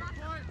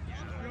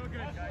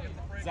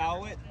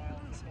 Zalowitz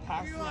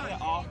passes it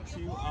off to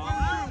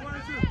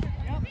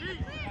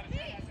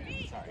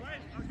sorry.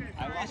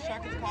 I lost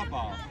track of the pop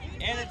ball.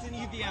 And it's in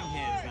UVM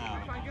hands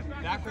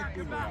now. Back with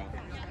Boudreaux.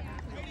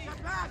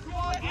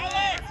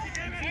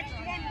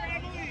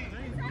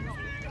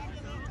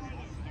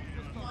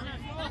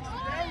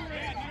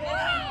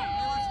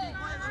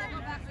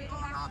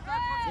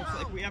 Looks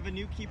like we have a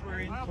new keeper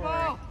in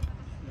for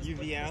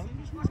UVM.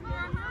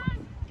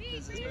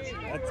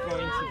 That's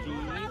going to be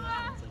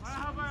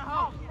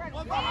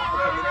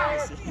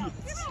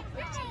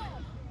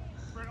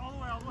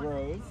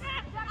Rose.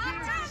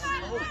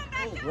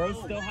 Rose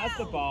still has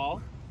the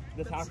ball.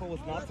 The tackle was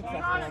not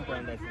successful on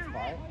Brandeis'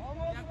 part.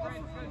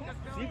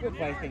 Secret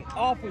play thing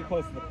awfully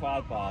close to the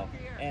quad ball.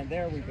 And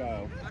there we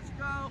go.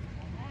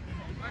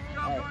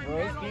 Alright,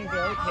 Rose being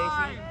very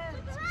patient,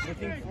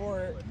 looking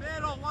for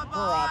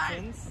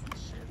options.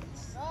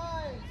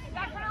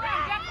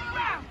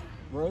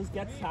 Rose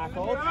gets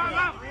tackled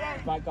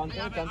by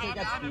Gunther. Gunther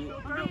gets beat.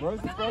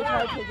 Rose is going to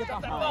try to take it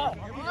behind.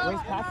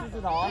 Rose passes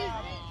it off,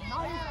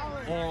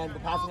 and the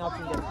passing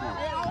option gets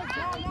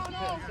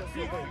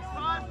beat.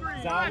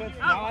 Zalowitz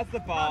now has the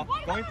ball,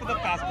 going for the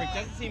fast break.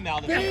 Doesn't see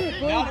Malvivir.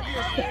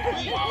 Malvivir's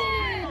beat.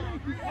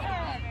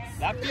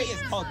 That beat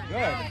is called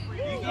good.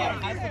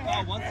 UVM has the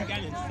ball once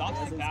again and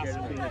stops the fast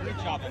break. Good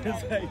job on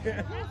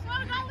that.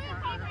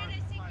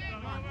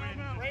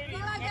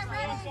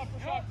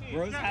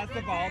 Rose has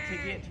the ball,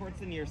 taking it towards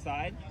the near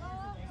side.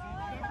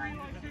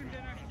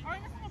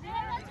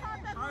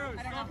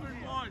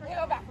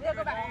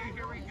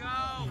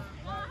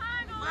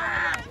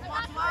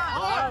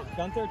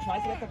 Gunther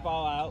tries to get the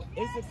ball out,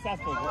 is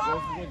successful, but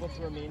Rose is able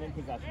to remain in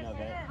possession of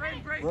it.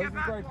 Rose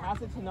is going to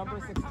pass it to number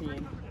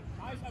 16.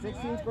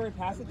 16 is going to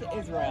pass it to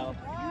Israel,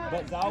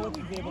 but Zalowitz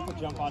is able to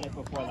jump on it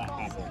before that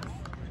happens.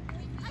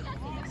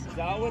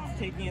 Zalowitz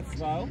taking it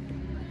slow.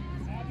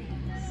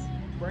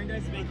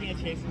 Brandeis making a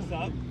chaser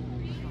sub.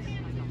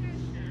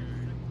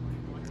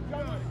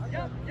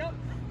 Yep.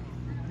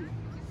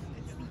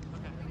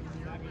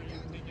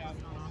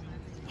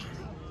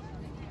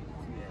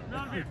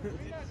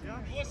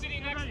 Felicity,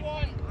 next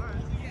one.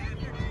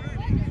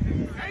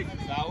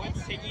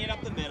 Zalowitz taking it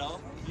up the middle.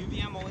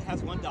 UVM only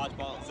has one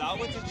dodgeball.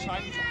 Zalowitz is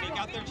trying to fake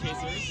out their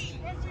chasers.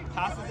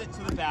 Passes it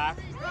to the back.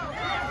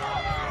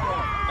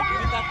 I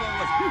believe that ball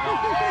was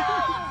blocked.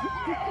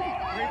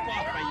 Great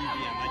block by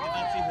UVM. I did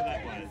not see who that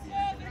was.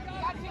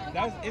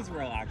 That was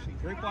Israel, actually.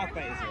 Great block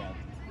by Israel.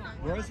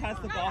 Rose has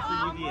the ball for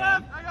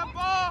UVM.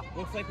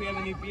 Looks like we have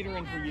a new beater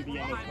in for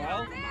UVM as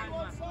well.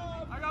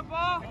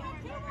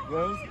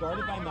 Rose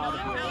guarded by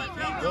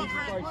Malibu. Rose is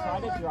going to try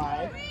to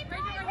drive.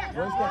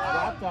 Rose gets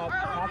wrapped up,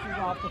 passes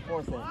off to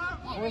Forsyth.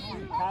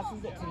 Forsyth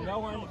passes it to no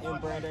one,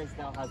 and Brandeis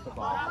now has the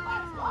ball.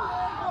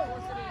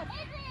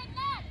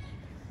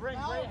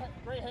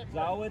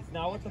 Zalowitz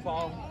now with the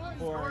ball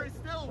for Brandeis.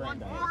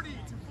 140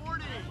 to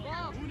 40.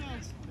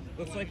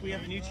 Looks like we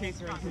have a new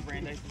chaser in for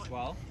Brandeis as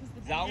well.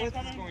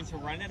 Zalowitz is going to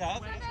run it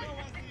up.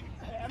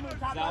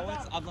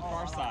 Zalowitz on the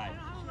far side.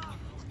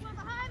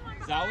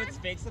 Zalowitz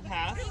fakes the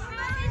pass.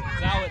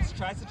 Zalowitz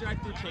tries to drive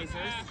through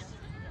chasers.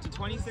 To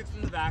 26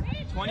 in the back.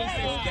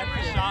 26 gets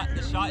the shot.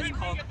 The shot is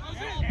called.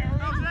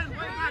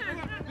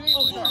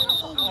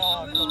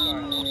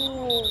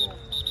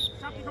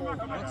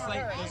 Looks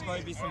like there's going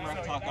to be some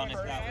ref talk on if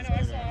that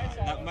was good or not.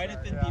 That might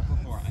have been beat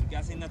before. I'm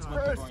guessing that's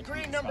what they're going to be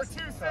Screen number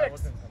discussing.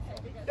 26.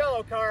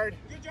 Yellow card.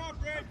 Good job,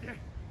 Greg.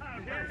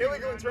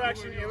 Illegal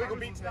interaction, illegal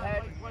beat to the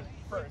head.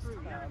 First.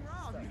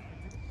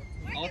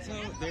 Also,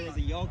 there was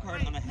a yellow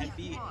card on a head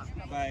beat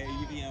by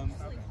UVM.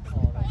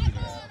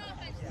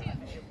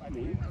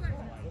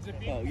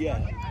 Oh, yeah.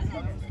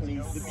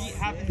 The beat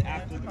happened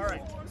after the All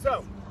right,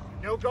 so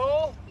no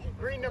goal.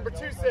 Green number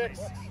 26.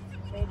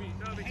 and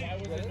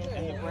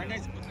the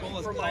Brandeis goal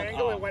is From called my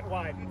angle, it off. went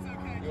wide.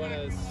 You want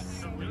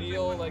to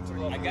kneel like to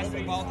the left? I guess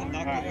the ball did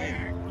not go in.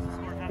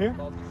 Here?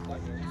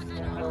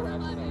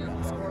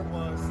 Score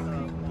was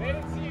They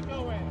didn't see it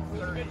go in.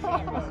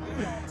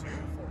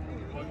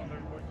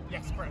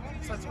 yes, correct.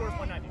 So the score is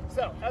 190.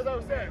 So as I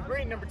was saying,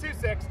 green number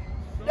 26,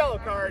 yellow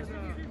card.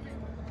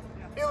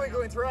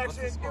 Illegal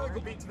interaction,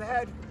 illegal beat to the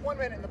head. 1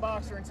 minute in the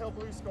boxer until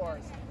blue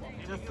scores.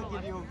 Just to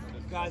give you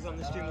guys on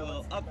the stream a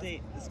little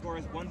update, the score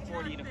is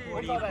 140 to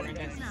 40.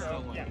 Brandeis is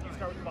still Yeah, winning. you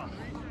start with the box.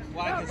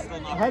 Flag is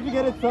still not. How'd you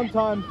get it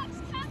sometime?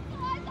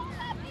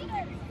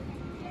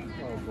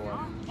 Oh, boy.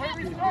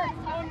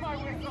 On my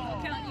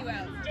whistle. Count you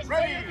out. Just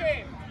play your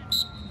game.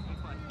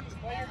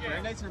 Play your game.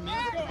 Brandeis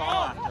remains with the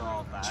ball after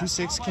all of that.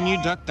 2-6, can you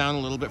duck down a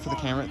little bit for the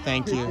camera?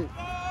 Thank you.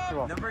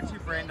 Number 2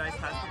 Brandeis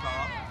has the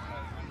ball.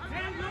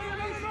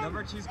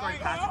 Number 2 is going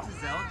to pass it to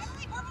Zilch.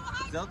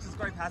 Zilch is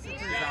going to pass it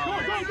to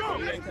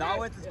Zalowitz.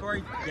 Zalowitz is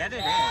going to get it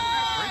in.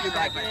 Bring it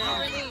back by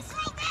Release.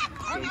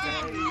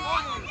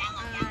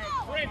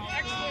 Brent,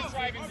 excellent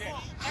driving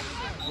ditch.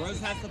 Rose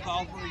has the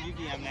ball for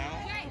UVM now.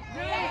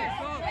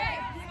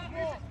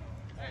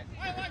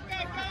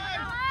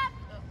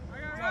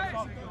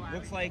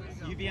 Looks like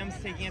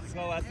UVM's taking it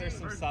slow as there's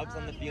some subs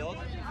on the field.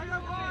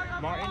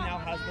 Martin now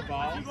has the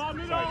ball. Sorry,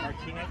 Martin,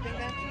 I think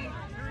that.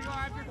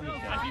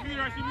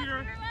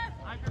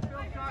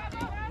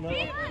 No,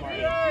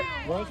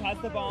 Martin. Rose has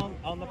the ball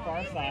on the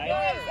far side.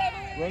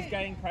 Rose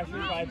getting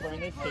pressured by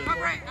Brandeis Chaser.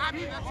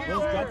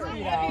 Rose gets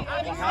beat out.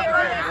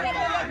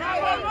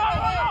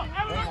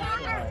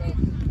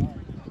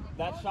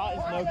 That shot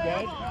is no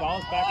good.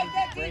 Ball's back in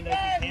Brandeis'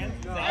 hands.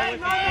 Zalowitz is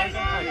forcing for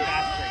a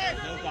fast break.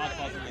 There's no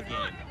dodgeballs in the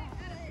game.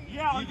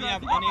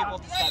 UVM unable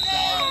to stop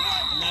Zalowitz,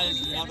 and that is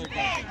another good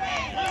thing.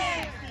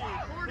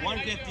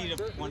 150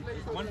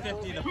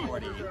 to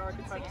 40.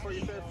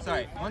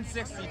 Sorry,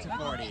 160 to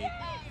 40.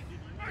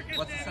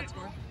 What's the set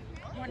score?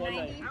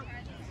 190.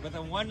 With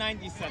a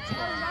 190 set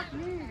score.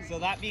 So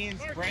that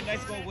means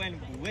Brandeis will win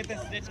with a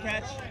stitch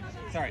catch,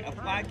 sorry, a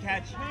flag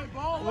catch,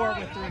 or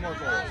with 3 more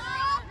goals.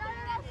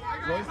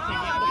 Rose taking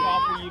up the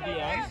ball for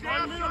UVM.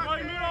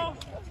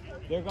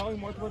 They're going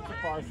more towards the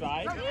far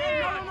side.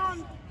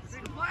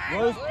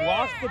 Rose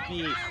blocks the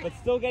beat, but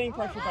still getting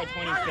pressured by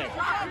 26.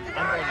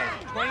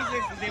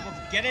 26 is able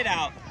to get it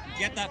out,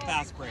 get that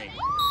fast break.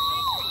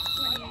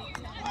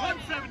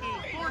 170,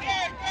 40.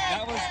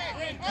 That was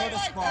Coda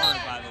Squarren,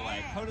 by the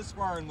way. Coda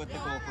Squarren with the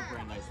goal for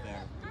Brandeis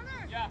there.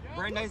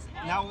 Brandeis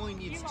now only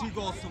needs 2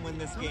 goals to win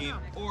this game,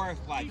 or a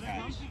flag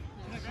catch.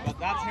 But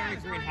that's Harry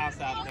Greenhouse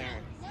out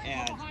there,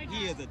 and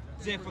he is a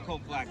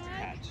difficult flag to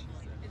catch.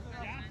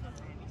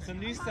 Some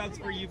new subs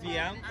for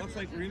UVM. Looks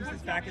like Reams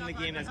is back in the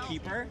game as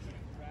keeper.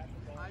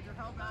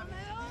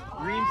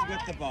 Reams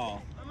with the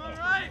ball.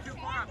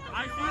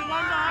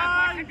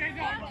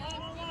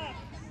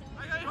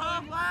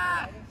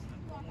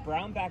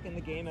 Brown back in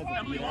the game as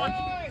a beater.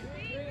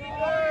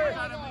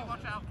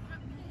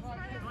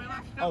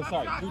 Oh,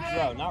 sorry,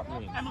 Boudreaux, not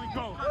Reams.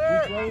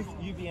 Boudreaux's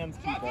UVM's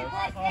keeper.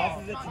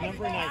 Passes it to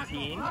number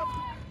 19.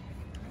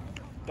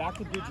 Back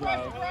to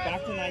Boudreaux,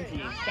 back to 19,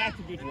 back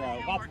to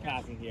Boudreaux. Lots of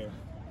passing here.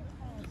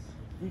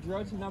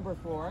 Boudreaux to number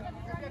 4.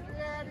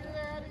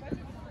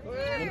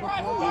 Number 4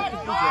 back to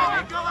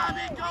Boudreaux.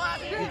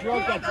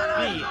 Boudreaux gets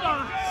beat.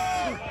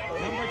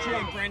 Number 2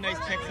 on Brandeis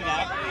picks it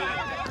up.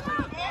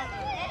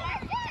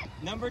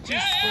 Number 2 scores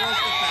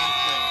the fast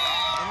break.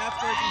 And that's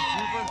going to be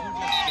Zuber who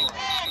just scored.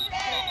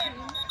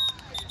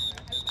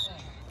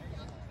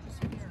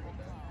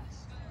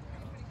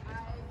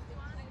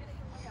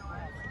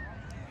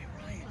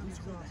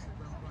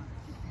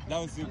 That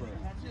was Zuber.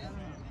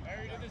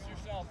 Harry did this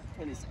yourself.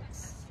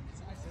 26.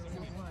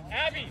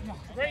 Abby,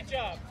 great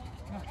job.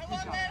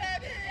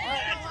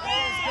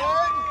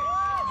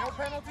 No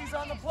penalties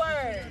on the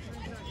play.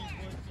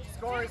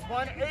 Score is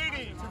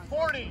 180 to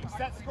 40.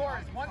 Set score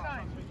is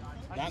 190.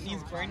 That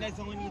means Brandeis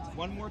only needs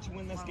one more to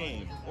win this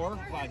game, or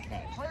flag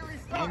catch.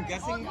 I'm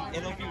guessing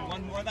it'll be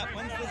one more that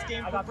wins this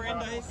game for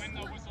Brandeis,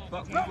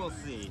 but we will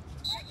see.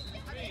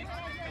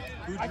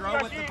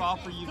 Boudreaux with the ball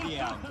for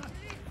UVM.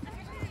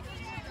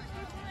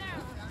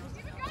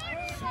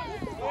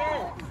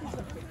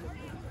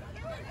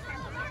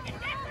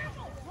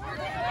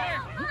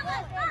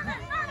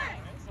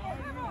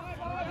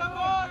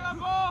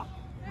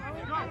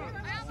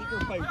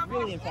 Secret play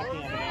really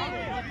infecting on the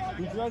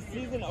boundary. Boudreaux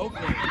sees an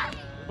opening,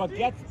 but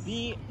gets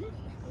beat,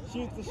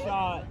 shoots a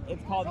shot,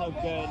 it's called no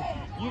good.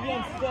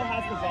 UVM still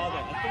has the ball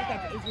there. I think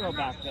that's Israel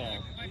back there.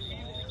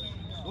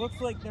 Looks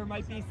like there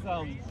might be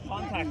some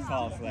contact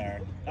calls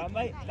there. That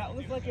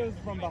looks like it was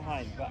from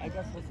behind, but I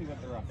guess we'll see what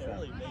the ref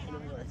says.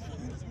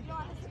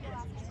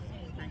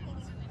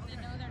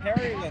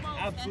 Harry was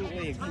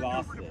absolutely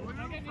exhausted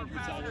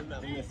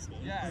in this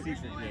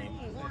secret game.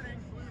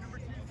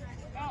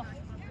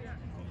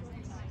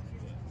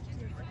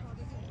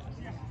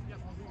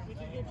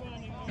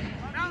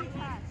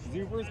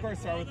 Zuber's going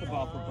to start with the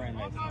ball for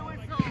Brandeis.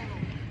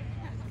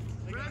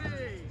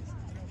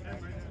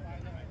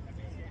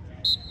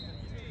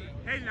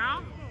 Hey,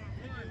 now.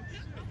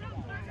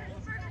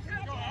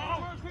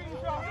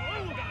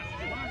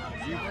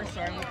 Zuber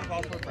starting with the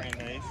ball for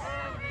Brandeis.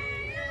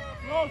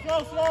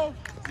 Slow.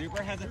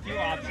 Zuber has a few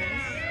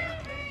options.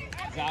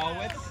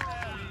 Zalowitz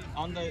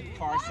on the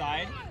far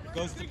side.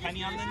 Goes to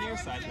Penny on the near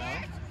side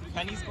though.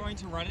 Penny's going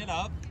to run it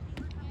up.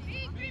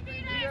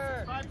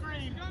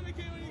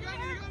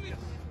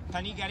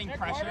 Penny getting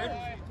pressured.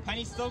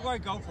 Penny's still going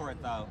to go for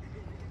it though.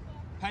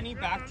 Penny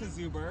back to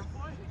Zuber.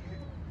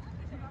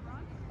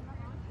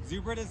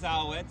 Zuber to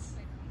Zalowitz.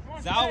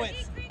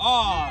 Zalowitz,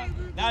 oh,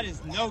 that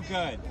is no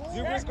good.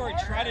 Zuber's going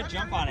to try to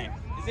jump on it.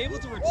 Is able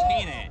to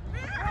retain it.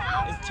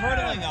 Is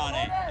turtling on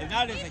it. And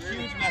that is a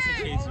huge mess of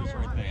chasers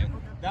right there.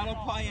 That'll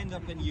probably end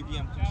up in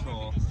UVM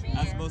control,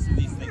 as most of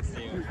these things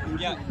do.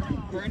 Yeah,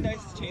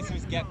 Brandeis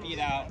chasers get beat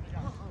out.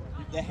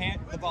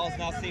 The ball is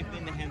now safely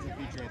in the hands of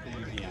Boudreaux for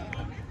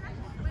UVM.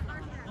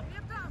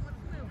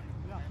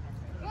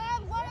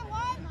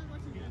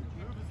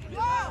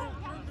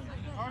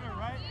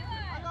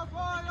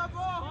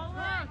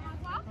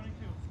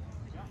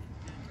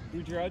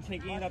 Boudreaux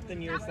taking it up the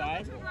near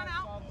side.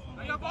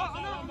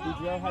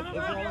 Boudreaux has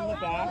Israel in the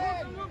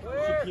back.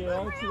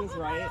 Shapiro to his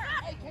right.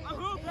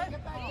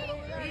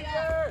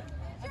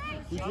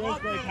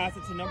 Boudreaux's going to pass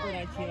it to number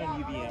 19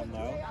 on UVM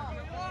though.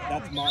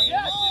 That's Martin.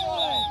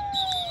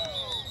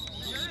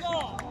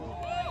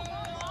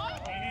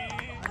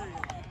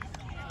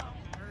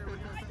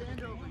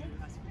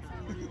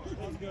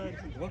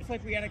 Looks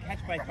like we had a catch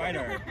by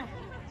Fighter.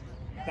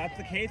 If that's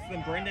the case,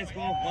 then Brandeis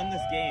will have won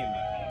this game.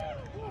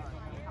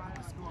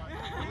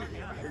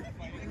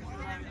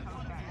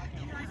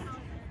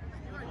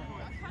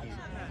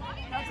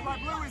 Catch by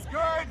Blue is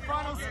good.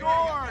 Final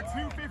score,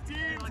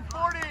 2:15